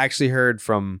down. I heard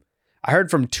from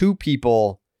 2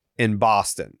 people in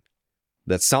Boston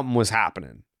that something was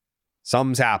happening.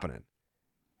 Something's happening.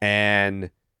 And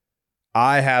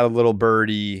I had a little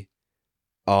birdie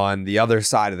on the other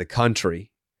side of the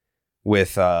country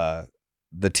with the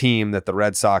team that the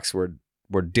Red Sox were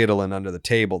diddling under the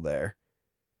table there.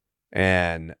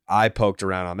 And I poked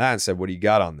around on that and said, what do you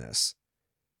got on this?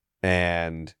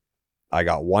 And I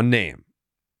got one name.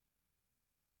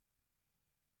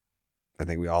 I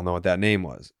think we all know what that name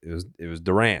was. It was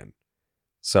Duran.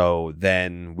 So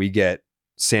then we get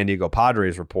San Diego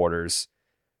Padres reporters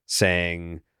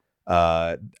saying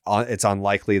it's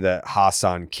unlikely that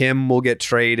Hassan Kim will get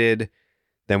traded.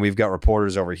 Then we've got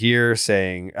reporters over here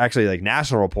saying, actually like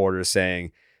national reporters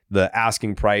saying the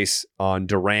asking price on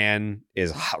Duran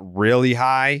is really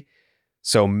high.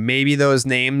 So maybe those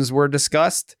names were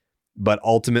discussed, but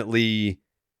ultimately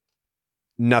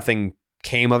nothing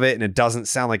came of it. And it doesn't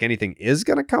sound like anything is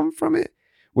going to come from it,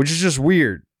 which is just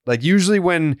weird. Like usually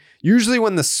when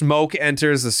the smoke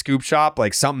enters the scoop shop,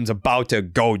 like something's about to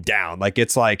go down. Like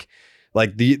it's like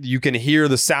you can hear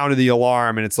the sound of the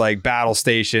alarm and it's like battle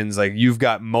stations. Like you've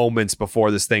got moments before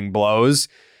this thing blows.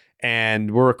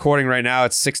 And we're recording right now.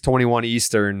 It's 6:21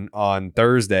 Eastern on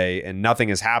Thursday and nothing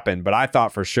has happened. But I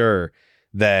thought for sure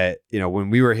that,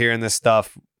 when we were hearing this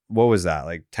stuff, what was that?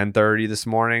 Like 10:30 this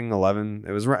morning, 11.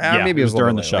 It was maybe it was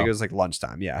during the show. Like it was like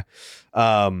lunchtime. Yeah.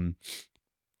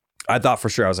 I thought for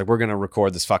sure, I was like, we're going to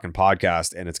record this fucking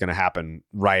podcast and it's going to happen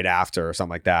right after or something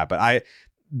like that. But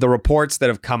the reports that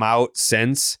have come out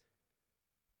since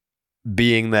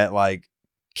being that like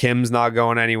Kim's not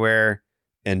going anywhere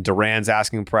and Duran's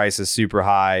asking price is super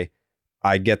high,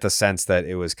 I get the sense that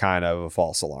it was kind of a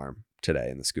false alarm today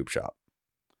in the scoop shop.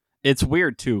 It's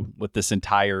weird too with this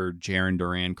entire Jarren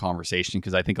Duran conversation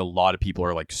because I think a lot of people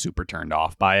are like super turned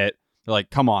off by it. They're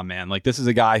like, come on, man. Like, this is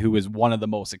a guy who is one of the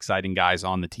most exciting guys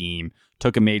on the team,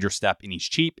 took a major step, and he's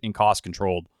cheap and cost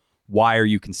controlled. Why are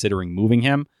you considering moving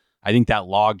him? I think that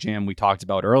log jam we talked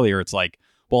about earlier, it's like,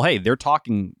 well, hey, they're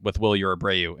talking with Willie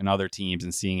Abreu and other teams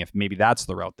and seeing if maybe that's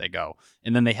the route they go.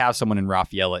 And then they have someone in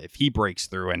Rafaela if he breaks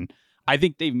through. And I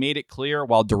think they've made it clear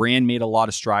while Duran made a lot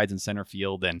of strides in center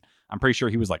field, and I'm pretty sure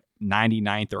he was like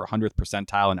 99th or 100th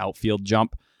percentile in outfield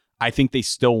jump. I think they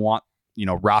still want,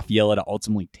 Rafaela to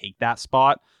ultimately take that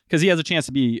spot because he has a chance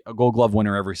to be a Gold Glove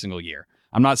winner every single year.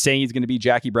 I'm not saying he's going to be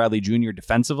Jackie Bradley Jr.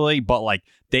 defensively, but like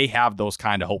they have those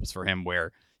kind of hopes for him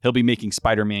where he'll be making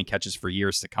Spider-Man catches for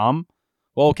years to come.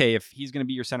 Well, okay, if he's going to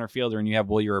be your center fielder and you have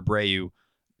Wilyer Abreu,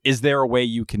 is there a way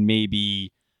you can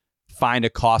maybe find a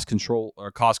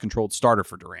cost-controlled starter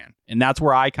for Duran? And that's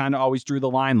where I kind of always drew the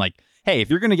line. Like, hey, if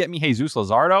you're going to get me Jesus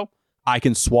Luzardo, I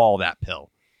can swallow that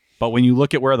pill. But when you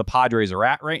look at where the Padres are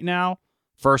at right now,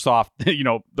 first off,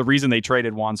 the reason they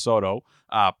traded Juan Soto,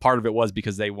 part of it was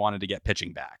because they wanted to get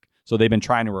pitching back. So they've been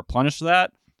trying to replenish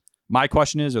that. My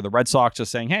question is, are the Red Sox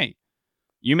just saying, hey,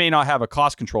 you may not have a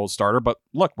cost-controlled starter, but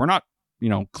look, we're not,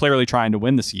 clearly trying to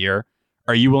win this year.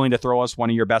 Are you willing to throw us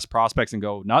one of your best prospects and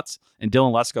go nuts? And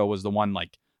Dylan Lesko was the one,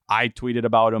 like, I tweeted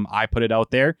about him. I put it out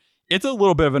there. It's a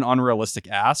little bit of an unrealistic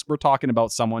ask. We're talking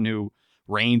about someone who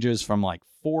ranges from like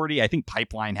 40. I think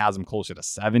Pipeline has him closer to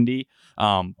 70.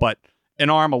 But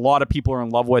an arm a lot of people are in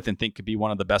love with and think could be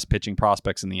one of the best pitching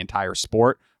prospects in the entire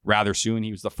sport. Rather soon,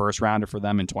 he was the first rounder for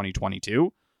them in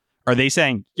 2022. Are they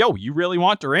saying, yo, you really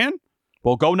want Duran?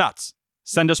 Well, go nuts.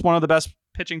 Send us one of the best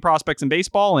pitching prospects in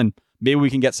baseball and maybe we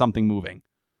can get something moving.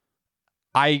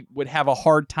 I would have a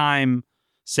hard time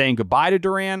saying goodbye to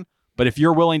Duran, but if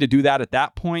you're willing to do that at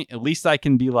that point, at least I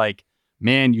can be like,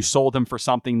 man, you sold him for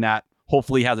something that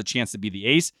hopefully has a chance to be the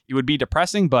ace. It would be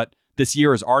depressing, but this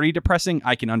year is already depressing.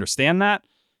 I can understand that.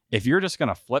 If you're just going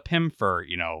to flip him for,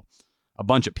 a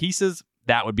bunch of pieces,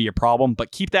 that would be a problem,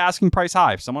 but keep the asking price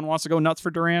high. If someone wants to go nuts for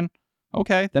Duran,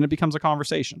 okay, then it becomes a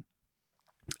conversation.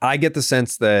 I get the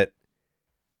sense that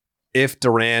if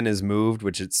Duran is moved,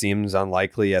 which it seems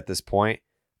unlikely at this point,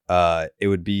 it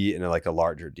would be in a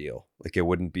larger deal. Like it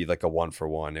wouldn't be like a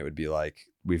 1-for-1. It would be like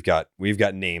we've got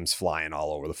names flying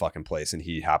all over the fucking place, and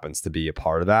he happens to be a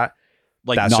part of that.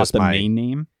 Like that's not just the main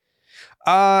name.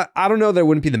 I don't know that it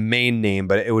wouldn't be the main name,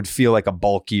 but it would feel like a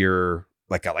bulkier,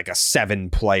 like a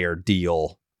 7-player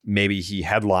deal. Maybe he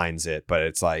headlines it, but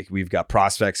it's like we've got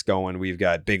prospects going, we've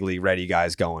got big league ready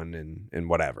guys going, and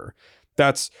whatever.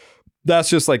 That's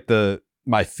just like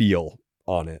my feel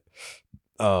on it.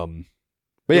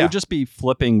 But it would just be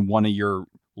flipping one of your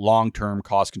long-term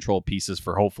cost control pieces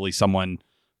for hopefully someone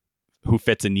who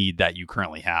fits a need that you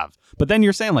currently have. But then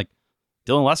you're saying like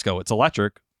Dylan Lesko, it's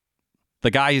electric.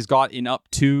 The guy has got in up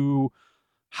to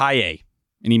high A,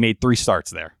 and he made 3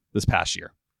 starts there this past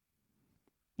year.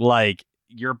 Like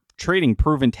you're trading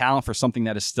proven talent for something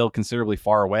that is still considerably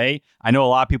far away. I know a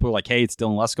lot of people are like, hey, it's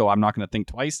Dylan Lesko. I'm not going to think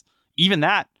twice. Even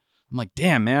that, I'm like,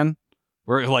 damn, man,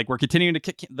 we're continuing to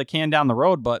kick the can down the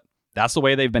road, but that's the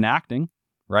way they've been acting,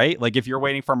 right? Like if you're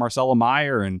waiting for Marcelo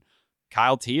Meyer and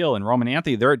Kyle Teal and Roman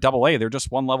Anthony, they're at AA. They're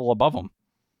just one level above them.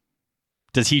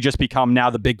 Does he just become now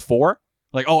the big 4?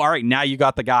 Like, oh, all right, now you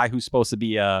got the guy who's supposed to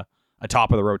be a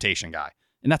top of the rotation guy.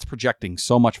 And that's projecting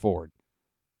so much forward.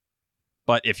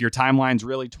 But if your timeline's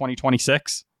really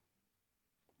 2026,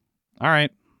 all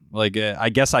right, I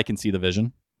guess I can see the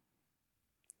vision.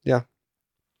 Yeah.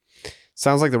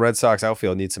 Sounds like the Red Sox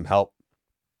outfield needs some help.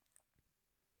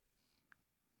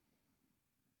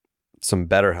 Some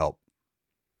better help.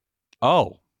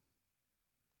 Oh.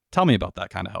 Tell me about that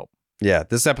kind of help. Yeah,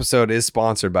 this episode is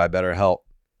sponsored by BetterHelp.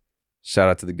 Shout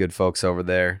out to the good folks over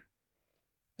there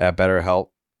at BetterHelp.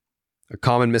 A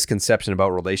common misconception about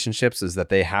relationships is that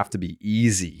they have to be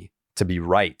easy to be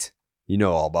right. You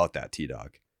know all about that,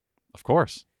 T-Dog. Of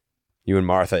course. You and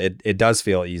Martha, it does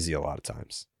feel easy a lot of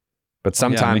times. But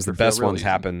sometimes the best ones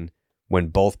happen when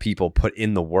both people put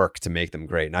in the work to make them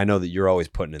great. And I know that you're always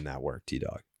putting in that work,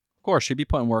 T-Dog. Of course, she'd be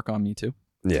putting work on me too.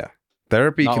 Yeah.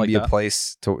 Therapy Not can like be that. a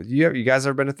place to... You guys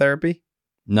ever been to therapy?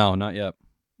 No, not yet.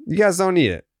 You guys don't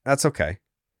need it. That's okay.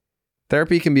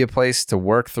 Therapy can be a place to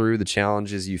work through the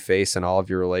challenges you face in all of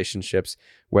your relationships,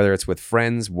 whether it's with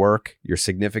friends, work, your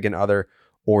significant other,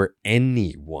 or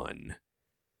anyone.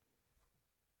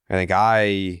 I think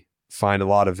I find a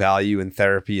lot of value in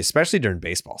therapy, especially during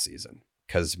baseball season,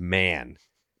 because, man,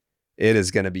 it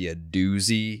is going to be a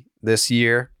doozy this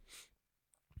year.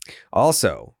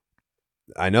 Also,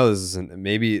 I know this isn't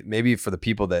maybe for the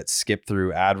people that skip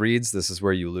through ad reads, this is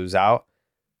where you lose out.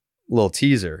 Little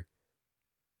teaser.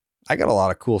 I got a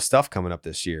lot of cool stuff coming up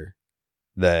this year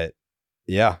that,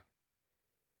 yeah.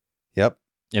 Yep.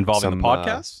 Involving the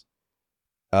podcast?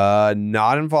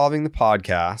 Not involving the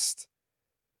podcast,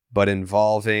 but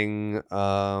involving,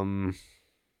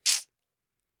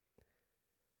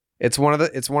 it's one of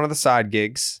the side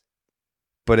gigs,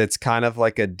 but it's kind of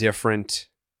like a different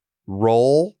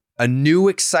role, a new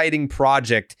exciting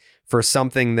project for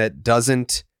something that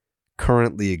doesn't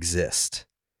currently exist.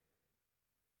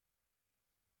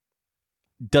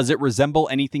 Does it resemble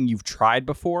anything you've tried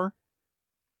before?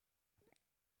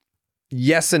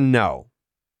 Yes and no.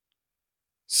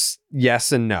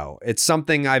 Yes and no. It's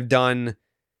something I've done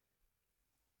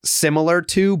similar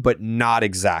to, but not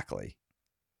exactly.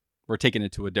 We're taking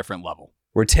it to a different level.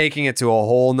 We're taking it to a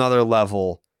whole nother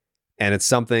level, and it's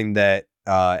something that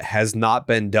has not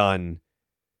been done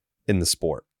in the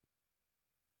sport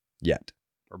yet.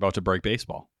 We're about to break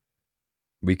baseball.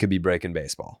 We could be breaking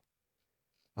baseball.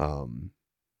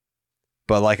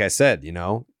 But like I said,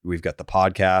 we've got the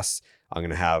podcast. I'm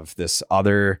going to have this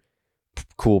other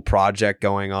cool project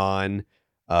going on.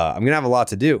 I'm going to have a lot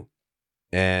to do,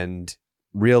 and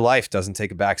real life doesn't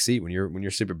take a back seat when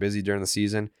you're super busy during the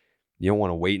season. You don't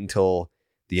want to wait until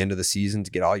the end of the season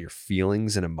to get all your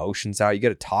feelings and emotions out. You got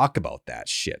to talk about that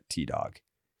shit, T-Dog.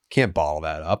 Can't bottle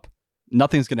that up.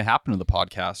 Nothing's going to happen to the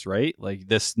podcast, right? Like,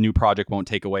 this new project won't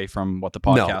take away from what the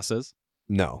podcast is.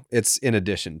 No, it's in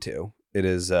addition to. It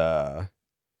is,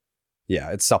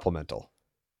 it's supplemental.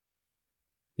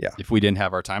 Yeah. If we didn't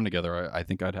have our time together, I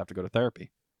think I'd have to go to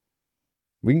therapy.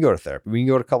 We can go to therapy. We can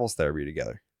go to couples therapy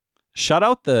together. Shout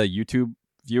out the YouTube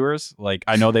viewers. Like,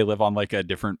 I know they live on like a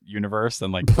different universe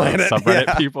than like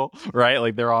subreddit people, right?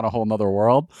 Like, they're on a whole nother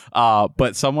world.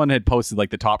 But someone had posted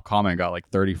like the top comment got like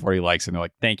 30, 40 likes, and they're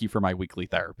like, "Thank you for my weekly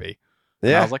therapy." Yeah.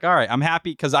 And I was like, all right, I'm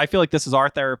happy because I feel like this is our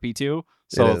therapy too.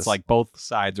 So it's like both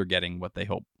sides are getting what they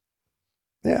hope.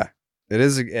 Yeah, it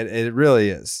is. It really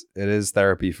is. It is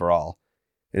therapy for all.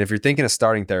 And if you're thinking of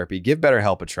starting therapy, give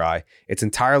BetterHelp a try. It's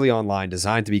entirely online,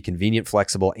 designed to be convenient,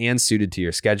 flexible, and suited to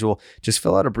your schedule. Just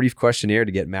fill out a brief questionnaire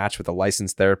to get matched with a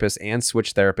licensed therapist and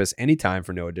switch therapists anytime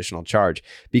for no additional charge.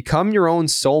 Become your own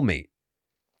soulmate.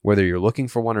 Whether you're looking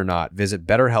for one or not, visit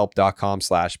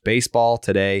betterhelp.com/baseball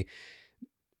today.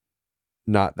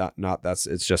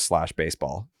 It's just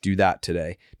 /baseball. Do that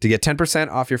today to get 10%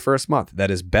 off your first month.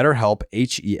 That is BetterHelp,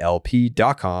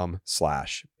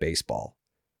 HELP.com/baseball.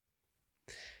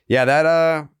 Yeah,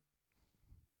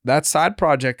 that side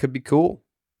project could be cool.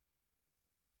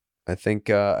 I think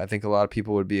a lot of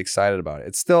people would be excited about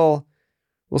it.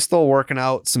 We're still working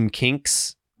out some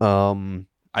kinks. I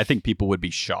think people would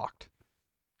be shocked.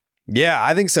 Yeah,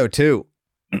 I think so too.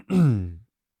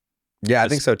 Yeah, I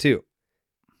think so too.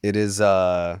 It is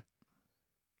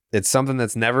it's something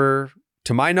that's never,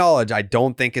 to my knowledge, I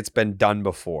don't think it's been done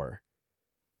before.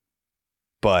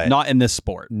 But not in this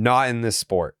sport.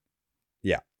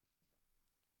 Yeah.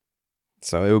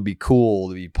 So it would be cool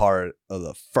to be part of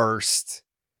the first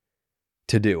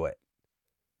to do it.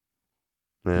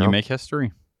 You make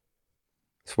history.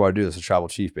 That's what I do. This is Tribal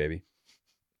Chief, baby.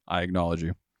 I acknowledge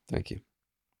you. Thank you.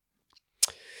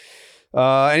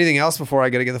 Anything else before I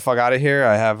gotta get the fuck out of here?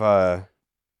 I have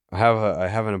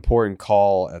an important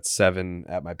call at 7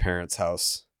 at my parents'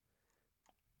 house.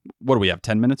 What do we have?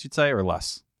 10 minutes, you'd say, or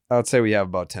less? I would say we have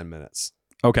about 10 minutes.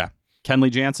 Okay.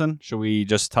 Kenley Jansen, should we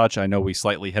just touch? I know we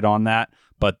slightly hit on that,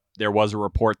 but there was a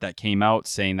report that came out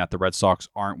saying that the Red Sox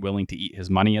aren't willing to eat his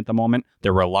money at the moment.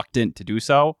 They're reluctant to do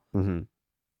so. Mm-hmm.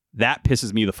 That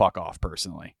pisses me the fuck off,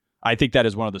 personally. I think that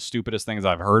is one of the stupidest things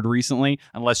I've heard recently.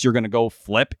 Unless you're going to go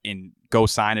flip and go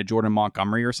sign a Jordan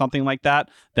Montgomery or something like that,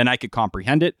 then I could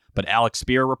comprehend it. But Alex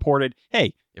Spear reported,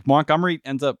 hey, if Montgomery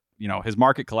ends up, his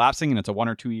market collapsing and it's a 1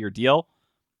 or 2 year deal,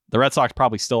 the Red Sox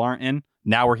probably still aren't in.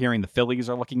 Now we're hearing the Phillies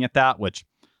are looking at that, which,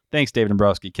 thanks, David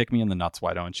Dombrowski. Kick me in the nuts,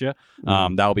 why don't you?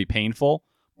 That'll be painful.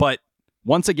 But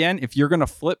once again, if you're going to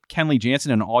flip Kenley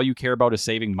Jansen and all you care about is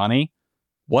saving money,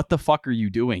 what the fuck are you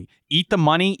doing? Eat the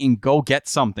money and go get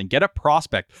something. Get a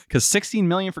prospect. Because $16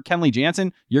 million for Kenley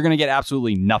Jansen, you're going to get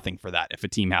absolutely nothing for that if a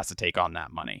team has to take on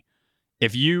that money.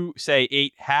 If you say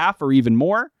 8.5 or even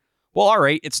more, well, all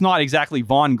right, it's not exactly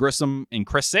Vaughn Grissom and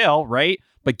Chris Sale, right?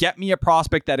 But get me a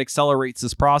prospect that accelerates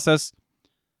this process.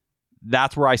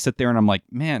 That's where I sit there and I'm like,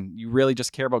 man, you really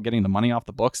just care about getting the money off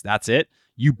the books? That's it?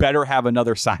 You better have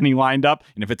another signing lined up.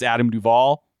 And if it's Adam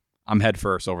Duvall, I'm head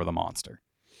first over the monster.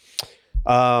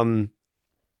 Yeah,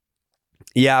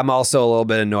 I'm also a little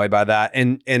bit annoyed by that.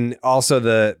 And also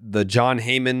the John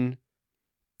Heyman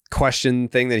question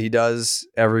thing that he does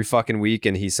every fucking week.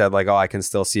 And he said like, oh, I can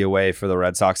still see a way for the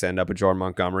Red Sox to end up with Jordan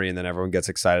Montgomery. And then everyone gets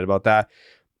excited about that.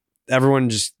 Everyone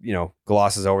just,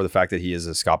 glosses over the fact that he is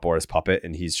a Scott Boras puppet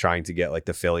and he's trying to get like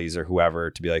the Phillies or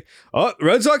whoever to be like, oh, the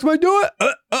Red Sox might do it.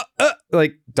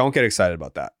 Like, don't get excited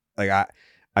about that. Like, I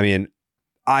mean,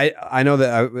 I know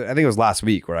that I think it was last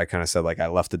week where I kind of said like I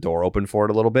left the door open for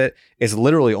it a little bit. It's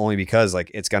literally only because like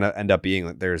it's gonna end up being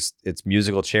like it's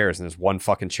musical chairs and there's one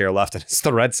fucking chair left and it's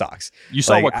the Red Sox. You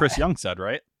saw what Chris Young said,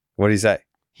 right? What did he say?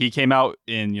 He came out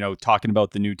in, talking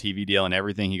about the new TV deal and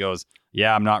everything. He goes,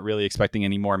 yeah, I'm not really expecting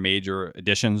any more major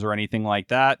additions or anything like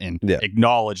that. And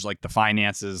acknowledge like the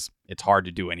finances. It's hard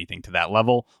to do anything to that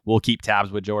level. We'll keep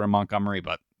tabs with Jordan Montgomery,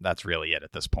 but that's really it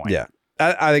at this point. Yeah.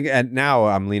 I think and now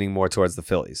I'm leaning more towards the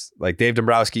Phillies. Like Dave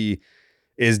Dombrowski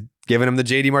is giving him the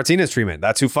JD Martinez treatment.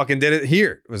 That's who fucking did it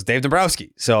here. It was Dave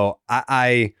Dombrowski. So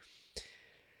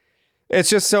it's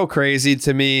just so crazy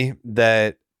to me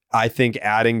that I think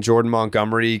adding Jordan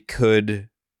Montgomery could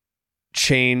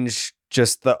change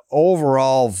just the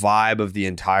overall vibe of the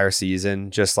entire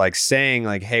season. Just like saying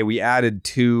like, hey, we added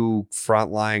 2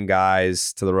 frontline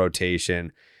guys to the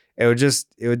rotation. It would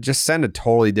just send a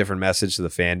totally different message to the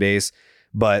fan base.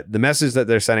 But the message that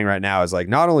they're sending right now is like,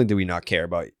 not only do we not care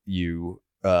about you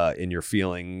in your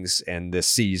feelings and this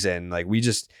season, like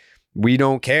we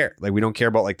don't care. Like we don't care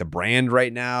about like the brand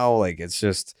right now. Like it's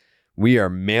just, we are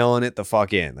mailing it the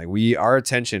fuck in. Like our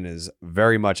attention is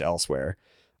very much elsewhere.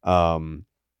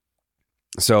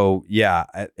 So yeah,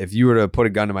 if you were to put a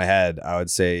gun to my head, I would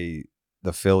say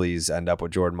the Phillies end up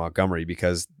with Jordan Montgomery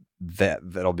because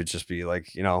that'll just be like,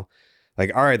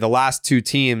 like, all right, the last 2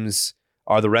 teams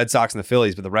are the Red Sox and the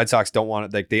Phillies, but the Red Sox don't want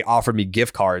it. Like they offered me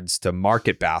gift cards to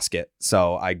Market Basket.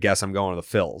 So I guess I'm going to the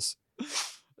Phils.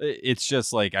 It's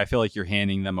just like, I feel like you're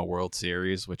handing them a World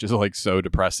Series, which is like so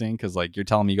depressing. Cause like you're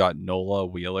telling me you got Nola,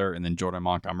 Wheeler, and then Jordan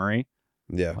Montgomery.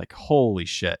 Yeah. Like, holy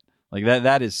shit. Like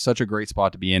that is such a great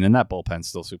spot to be in. And that bullpen's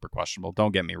still super questionable.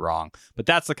 Don't get me wrong. But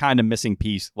that's the kind of missing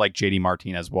piece like JD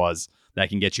Martinez was that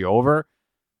can get you over.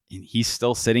 And he's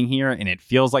still sitting here. And it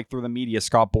feels like through the media,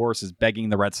 Scott Boras is begging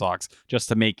the Red Sox just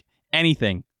to make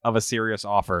anything of a serious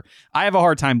offer. I have a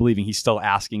hard time believing he's still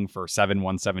asking for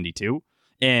 7/172.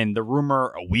 And the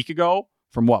rumor a week ago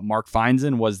from what Mark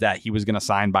Feinstein was that he was going to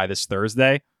sign by this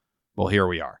Thursday. Well, here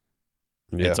we are.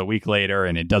 Yeah. It's a week later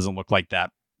and it doesn't look like that,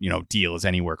 deal is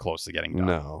anywhere close to getting done.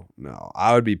 No.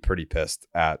 I would be pretty pissed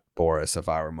at Boras if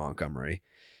I were Montgomery.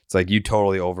 It's like, you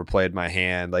totally overplayed my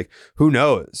hand. Like, who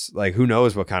knows? Like, who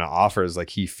knows what kind of offers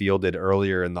like he fielded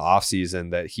earlier in the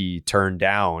offseason that he turned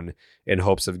down in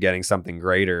hopes of getting something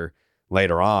greater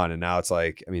later on. And now it's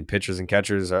like, I mean, pitchers and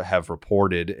catchers have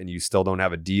reported and you still don't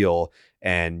have a deal.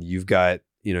 And you've got,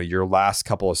 your last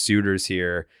couple of suitors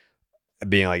here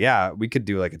being like, yeah, we could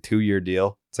do like a 2-year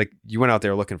deal. It's like you went out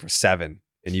there looking for 7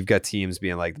 and you've got teams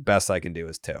being like, the best I can do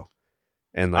is 2.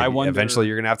 And like, eventually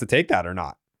you're going to have to take that or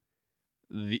not.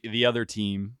 The other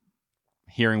team,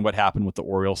 hearing what happened with the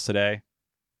Orioles today,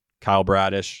 Kyle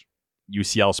Bradish,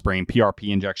 UCL sprain,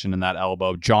 PRP injection in that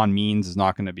elbow. John Means is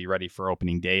not going to be ready for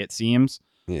opening day, it seems.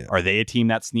 Yeah. Are they a team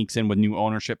that sneaks in with new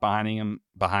ownership behind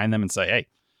them and say, hey,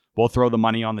 we'll throw the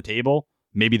money on the table?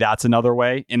 Maybe that's another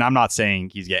way. And I'm not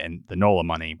saying he's getting the Nola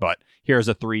money, but here's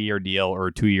a 3-year deal or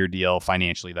a 2-year deal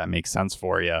financially that makes sense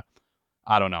for you.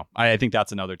 I don't know. I think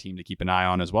that's another team to keep an eye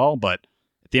on as well. But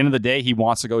at the end of the day, he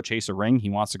wants to go chase a ring. He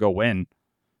wants to go win.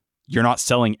 You're not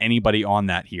selling anybody on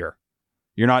that here.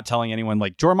 You're not telling anyone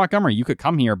like Jordan Montgomery, you could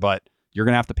come here, but you're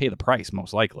going to have to pay the price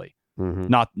most likely. Mm-hmm.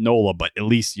 Not Nola, but at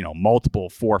least, multiple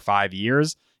 4 or 5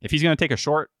 years. If he's going to take a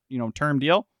short, term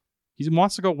deal, he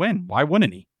wants to go win. Why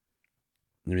wouldn't he?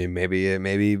 I mean,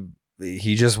 maybe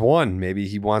he just won. Maybe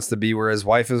he wants to be where his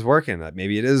wife is working.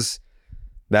 Maybe it is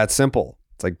that simple.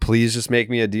 It's like, please just make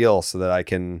me a deal so that I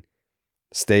can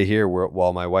stay here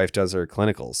while my wife does her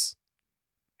clinicals.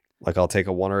 Like I'll take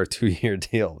a 1 or a 2-year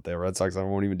deal. The Red Sox, I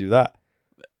won't even do that.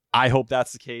 I hope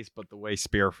that's the case, but the way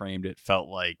Spear framed it felt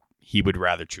like he would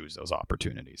rather choose those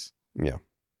opportunities. Yeah.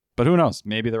 But who knows?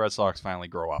 Maybe the Red Sox finally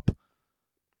grow up.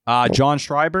 John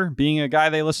Schreiber being a guy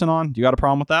they listen on. Do you got a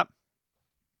problem with that?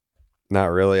 Not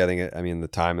really. I mean, the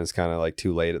time is kind of like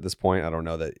too late at this point. I don't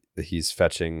know that he's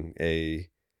fetching a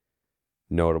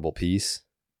notable piece.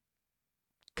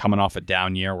 Coming off a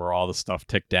down year where all the stuff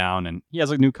ticked down and he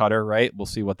has a new cutter, right? We'll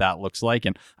see what that looks like.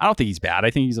 And I don't think he's bad.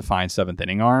 I think he's a fine 7th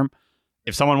inning arm.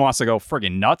 If someone wants to go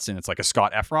friggin' nuts and it's like a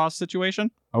Scott Efros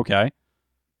situation, okay.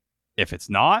 If it's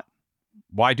not,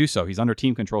 why do so? He's under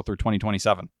team control through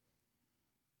 2027.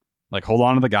 Like, hold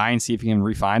on to the guy and see if he can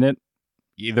refine it.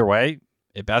 Either way,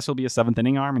 at best he'll be a 7th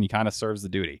inning arm and he kind of serves the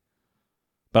duty.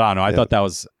 But I don't know. I thought that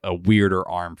was a weirder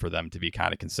arm for them to be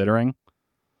kind of considering.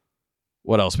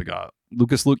 What else we got?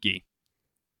 Lucas Luetge.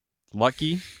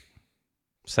 Lucky?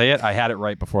 Say it. I had it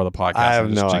right before the podcast. I have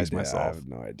no idea. I have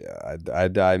no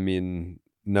idea. I mean,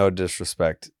 no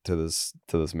disrespect to this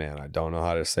man. I don't know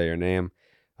how to say your name.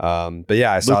 But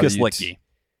yeah, I saw Lucas Luetge.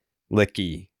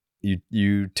 Luetge.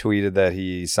 You tweeted that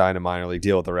he signed a minor league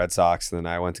deal with the Red Sox, and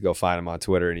then I went to go find him on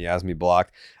Twitter, and he has me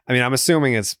blocked. I mean, I'm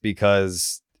assuming it's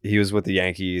because he was with the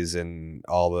Yankees and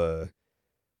all the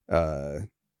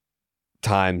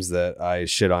times that I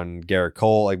shit on Garrett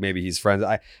Cole. Like maybe he's friends.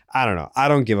 I don't know. I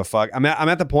don't give a fuck. I'm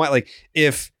at the point, like,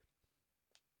 if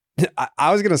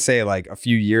I was gonna say, like, a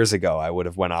few years ago I would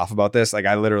have went off about this. Like,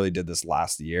 I literally did this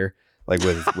last year, like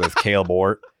with Caleb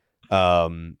Bort.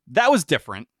 That was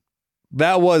different.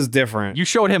 That was different. You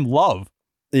showed him love.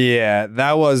 Yeah,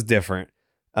 that was different.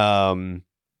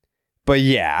 But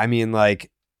yeah, I mean,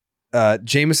 like,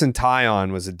 Jameson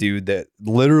Tyon was a dude that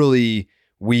literally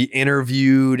we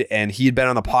interviewed, and he had been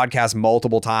on the podcast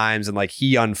multiple times, and like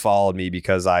he unfollowed me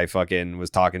because I fucking was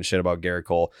talking shit about Garrett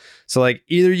Cole. So like,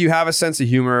 either you have a sense of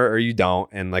humor or you don't.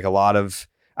 And like,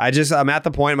 I'm at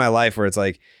the point in my life where it's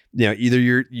like, you know, either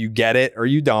you get it or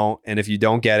you don't. And if you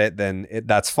don't get it, then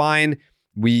that's fine.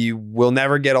 We will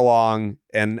never get along,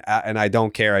 and I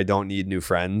don't care. I don't need new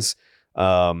friends.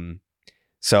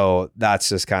 So that's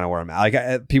just kind of where I'm at.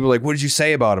 Like, people are like, what did you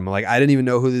say about him? I'm like, I didn't even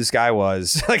know who this guy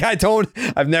was. Like,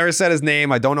 I've never said his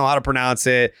name. I don't know how to pronounce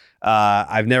it.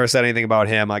 I've never said anything about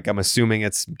him. Like, I'm assuming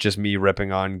it's just me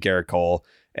ripping on Garrett Cole,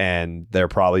 and they're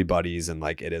probably buddies, and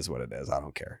like, it is what it is. I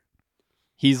don't care.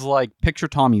 He's like, picture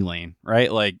Tommy Lane,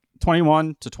 right? Like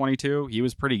 21 to 22, he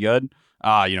was pretty good.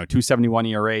 271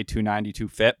 ERA, 292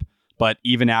 FIP. But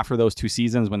even after those 2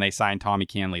 seasons, when they signed Tommy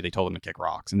Canley, they told him to kick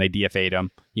rocks, and they DFA'd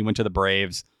him. He went to the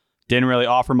Braves, didn't really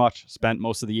offer much, spent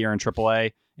most of the year in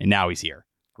AAA, and now he's here,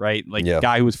 right? Like, the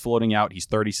guy who was floating out, he's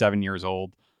 37 years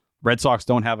old. Red Sox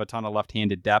don't have a ton of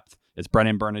left-handed depth. It's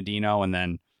Brennan Bernardino and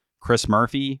then Chris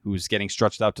Murphy, who's getting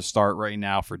stretched out to start right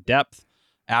now for depth.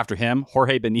 After him,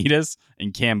 Jorge Benitez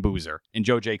and Cam Boozer, and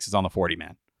Joe Jakes is on the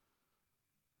 40-man.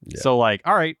 Yeah. So, like,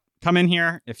 all right, come in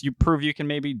here. If you prove you can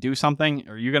maybe do something,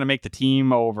 are you going to make the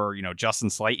team over, Justin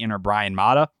Slayton or Brian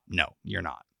Mata? No, you're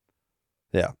not.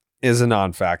 Yeah, is a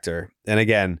non-factor. And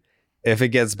again, if it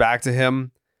gets back to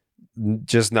him,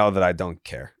 just know that I don't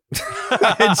care.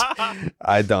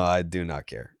 I do not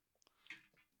care.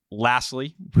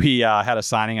 Lastly, we had a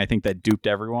signing, I think, that duped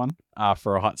everyone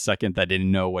for a hot second that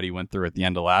didn't know what he went through at the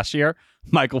end of last year.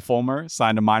 Michael Fulmer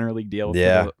signed a minor league deal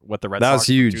with the Red Sox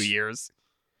for 2 years.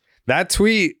 That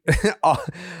tweet,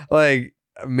 like,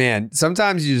 man,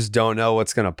 sometimes you just don't know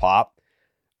what's going to pop.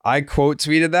 I quote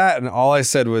tweeted that, and all I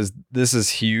said was, this is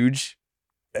huge.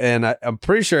 And I'm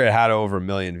pretty sure it had over 1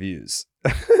 million views.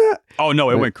 Oh,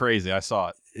 no, it went crazy. I saw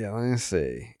it. Yeah, let me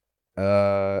see.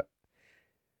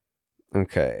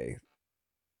 Okay.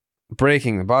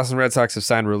 Breaking. The Boston Red Sox have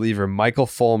signed reliever Michael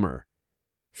Fulmer.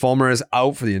 Fulmer is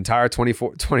out for the entire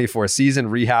 24 season,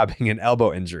 rehabbing an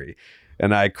elbow injury.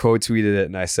 And I quote tweeted it,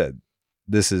 and I said,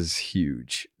 this is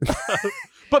huge.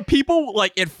 But people,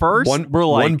 like, at first were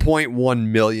like 1.1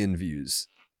 million views.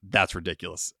 That's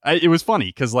ridiculous. It was funny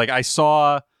because, like, I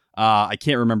saw, I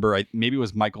can't remember, maybe it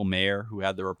was Michael Mayer who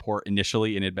had the report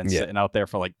initially, and it had been sitting out there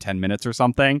for like 10 minutes or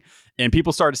something. And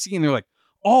people started seeing, they're like,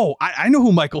 oh, I know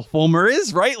who Michael Fulmer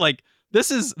is, right? Like, this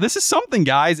is something,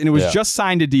 guys. And it was just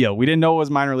signed a deal. We didn't know it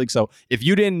was minor league. So if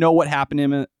you didn't know what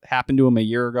happened to him a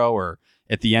year ago or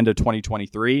at the end of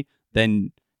 2023,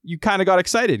 then you kind of got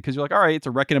excited because you're like, all right, it's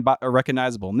a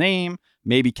recognizable name.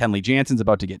 Maybe Kenley Jansen's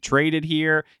about to get traded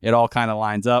here. It all kind of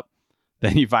lines up.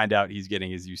 Then you find out he's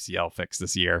getting his UCL fixed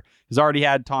this year. He's already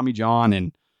had Tommy John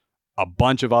and a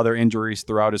bunch of other injuries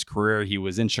throughout his career. He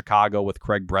was in Chicago with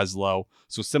Craig Breslow.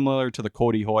 So similar to the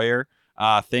Cody Hoyer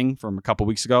thing from a couple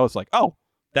weeks ago, it's like, oh,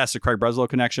 that's the Craig Breslow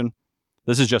connection.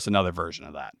 This is just another version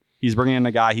of that. He's bringing in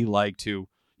a guy he liked who,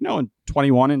 in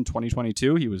 21 and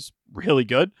 2022, he was really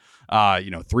good.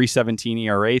 317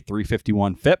 ERA,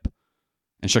 351 FIP.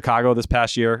 In Chicago this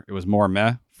past year, it was more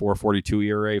meh. 442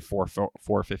 ERA,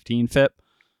 415 FIP.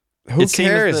 Who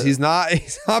cares? He's not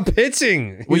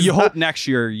pitching. Well, you hope next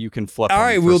year you can flip. All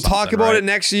right, we'll talk about it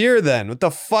next year then. What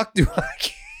the fuck do I?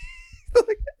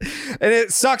 And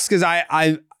it sucks because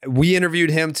we interviewed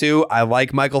him too. I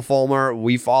like Michael Fulmer.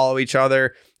 We follow each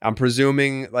other. I'm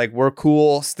presuming like we're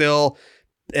cool still.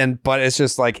 But it's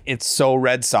just like, it's so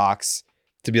Red Sox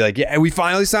to be like, yeah, we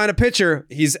finally signed a pitcher.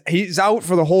 He's out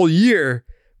for the whole year.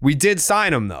 We did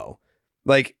sign him though.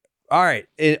 Like, all right,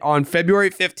 on February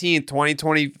 15th,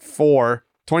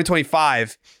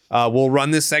 2025, we'll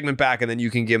run this segment back, and then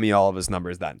you can give me all of his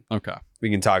numbers then. Okay.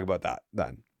 We can talk about that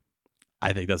then.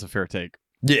 I think that's a fair take.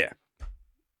 Yeah.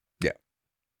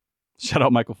 Shout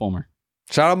out Michael Fulmer.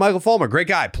 Great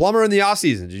guy. Plumber in the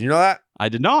offseason. Did you know that? I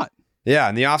did not. Yeah,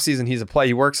 in the offseason,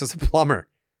 he works as a plumber.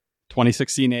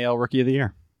 2016 AL Rookie of the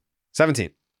Year.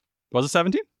 17. Was it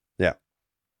 17? Yeah.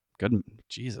 Good.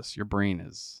 Jesus, your brain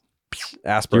is...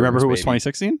 Asperger's. Do you remember who was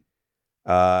 2016? In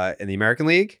the American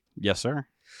League? Yes, sir.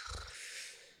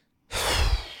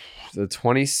 The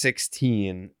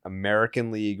 2016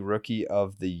 American League Rookie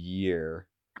of the Year.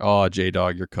 Oh,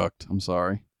 J-Dog, you're cooked. I'm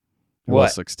sorry. It What?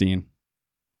 was 16.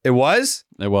 It was?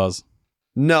 It was.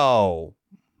 No.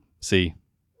 See.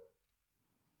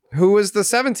 Who was the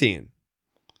 17?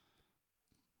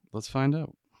 Let's find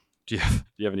out. Do you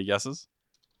have any guesses?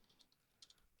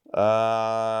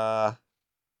 Oh,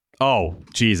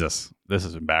 Jesus. This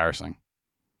is embarrassing.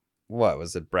 what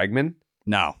was it? Bregman?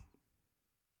 No.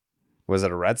 Was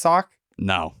it a Red Sox?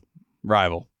 No.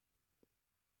 Rival.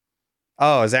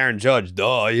 Oh, it was Aaron Judge.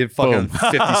 Duh, he had fucking Boom.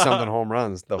 50-something home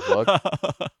runs. The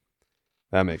fuck?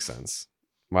 That makes sense.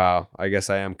 Wow, I guess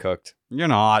I am cooked. You're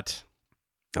not.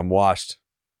 I'm washed.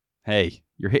 Hey,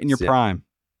 you're hitting your Yeah. prime.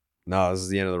 No, this is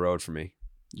the end of the road for me.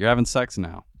 You're having sex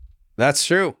now. That's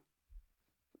true.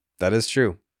 That is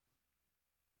true.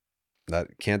 That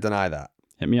can't deny that.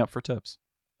 Hit me up for tips.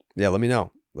 Yeah, let me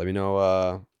know. Let me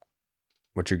know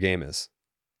what your game is.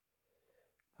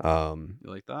 You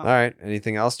like that? All right.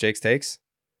 Anything else? Jake's takes?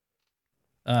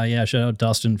 Yeah, shout out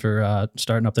Dustin for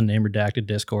starting up the Name Redacted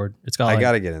Discord. It's got I like,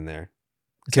 gotta get in there.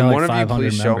 it's Can got one like of you 500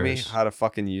 please show me members. how to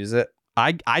fucking use it?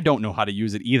 I don't know how to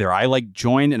use it either. I like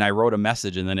joined and I wrote a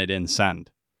message and then it didn't send.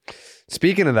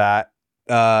 Speaking of that,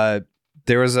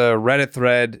 there was a Reddit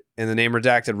thread in the Name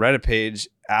Redacted Reddit page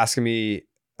asking me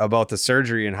about the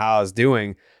surgery and how I was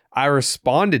doing. I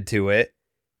responded to it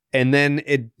and then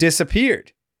it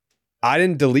disappeared. I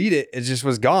didn't delete it. It just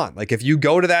was gone. Like if you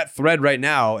go to that thread right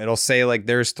now, it'll say like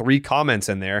there's 3 comments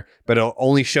in there, but it'll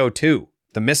only show 2.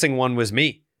 The missing one was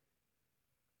me.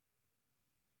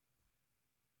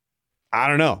 I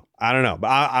don't know, but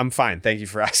I'm fine. Thank you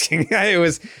for asking. It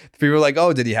was people were like,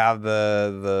 "Oh, did you have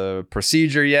the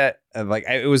procedure yet?" And like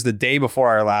it was the day before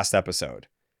our last episode,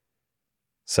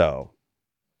 so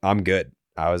I'm good.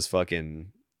 I was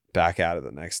fucking back at it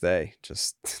the next day,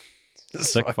 just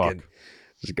Sick fuck.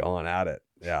 just going at it.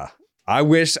 Yeah, I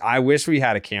wish we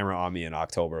had a camera on me in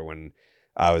October when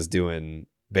I was doing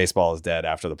Baseball is Dead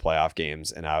after the playoff games,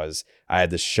 and I had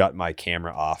to shut my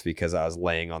camera off because I was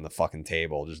laying on the fucking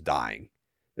table just dying.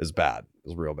 It was bad. It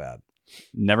was real bad.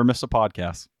 Never miss a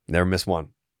podcast. Never missed one.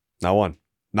 Not one.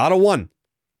 Not a one.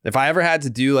 If I ever had to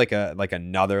do like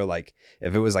another, like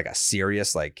if it was like a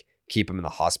serious, like keep him in the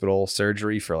hospital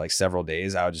surgery for like several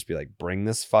days, I would just be like, bring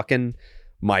this fucking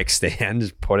mic stand,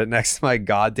 just put it next to my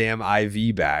goddamn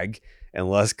IV bag and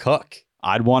let's cook.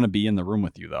 I'd want to be in the room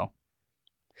with you though.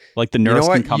 Like the nurse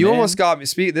can come in. You almost got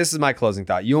me. This is my closing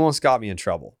thought. You almost got me in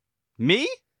trouble. Me?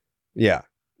 Yeah.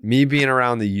 Me being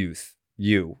around the youth.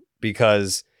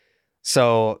 Because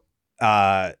so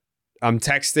I'm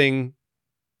texting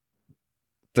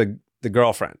the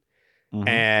girlfriend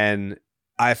and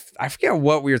I forget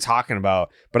what we were talking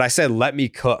about, but I said, let me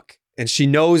cook. And she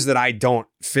knows that I don't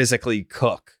physically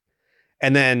cook.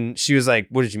 And then she was like,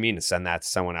 what did you mean to send that to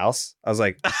someone else? I was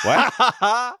like, what?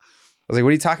 I was like, what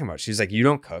are you talking about? She's like, you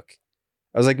don't cook.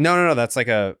 I was like, no. That's like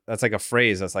a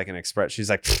phrase. That's like an express. She's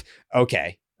like,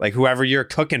 okay. Like whoever you're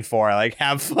cooking for, like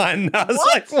have fun. I was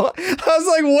like, what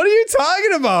are you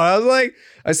talking about?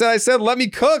 I said, let me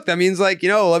cook. That means like,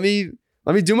 let me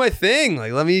do my thing.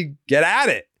 Like, let me get at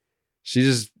it.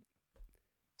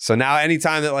 So now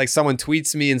anytime that like someone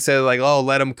tweets me and says like, oh,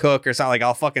 let him cook or something, like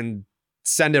I'll fucking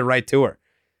send it right to her.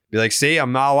 Be like, see,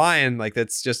 I'm not lying. Like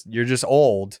that's just, you're just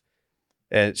old.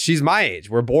 And she's my age.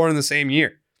 We're born in the same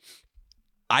year.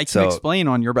 I can explain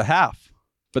on your behalf.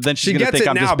 But then she gets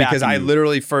it now because I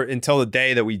literally, until the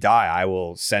day that we die, I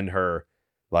will send her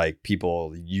like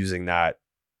people using that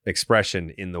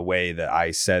expression in the way that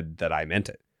I said that I meant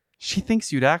it. She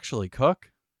thinks you'd actually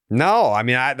cook. No, I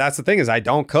mean, that's the thing is I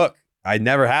don't cook. I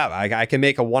never have. I can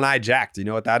make a one-eyed jack. Do you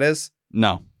know what that is?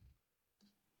 No.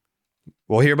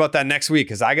 We'll hear about that next week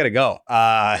because I got to go.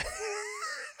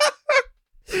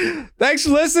 Thanks for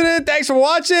listening. Thanks for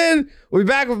watching. We'll be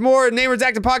back with more Name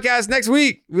Redacted Podcast next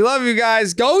week. We love you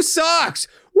guys. Go Sox.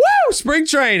 Woo! Spring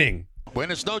training.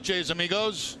 Buenas noches,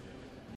 amigos.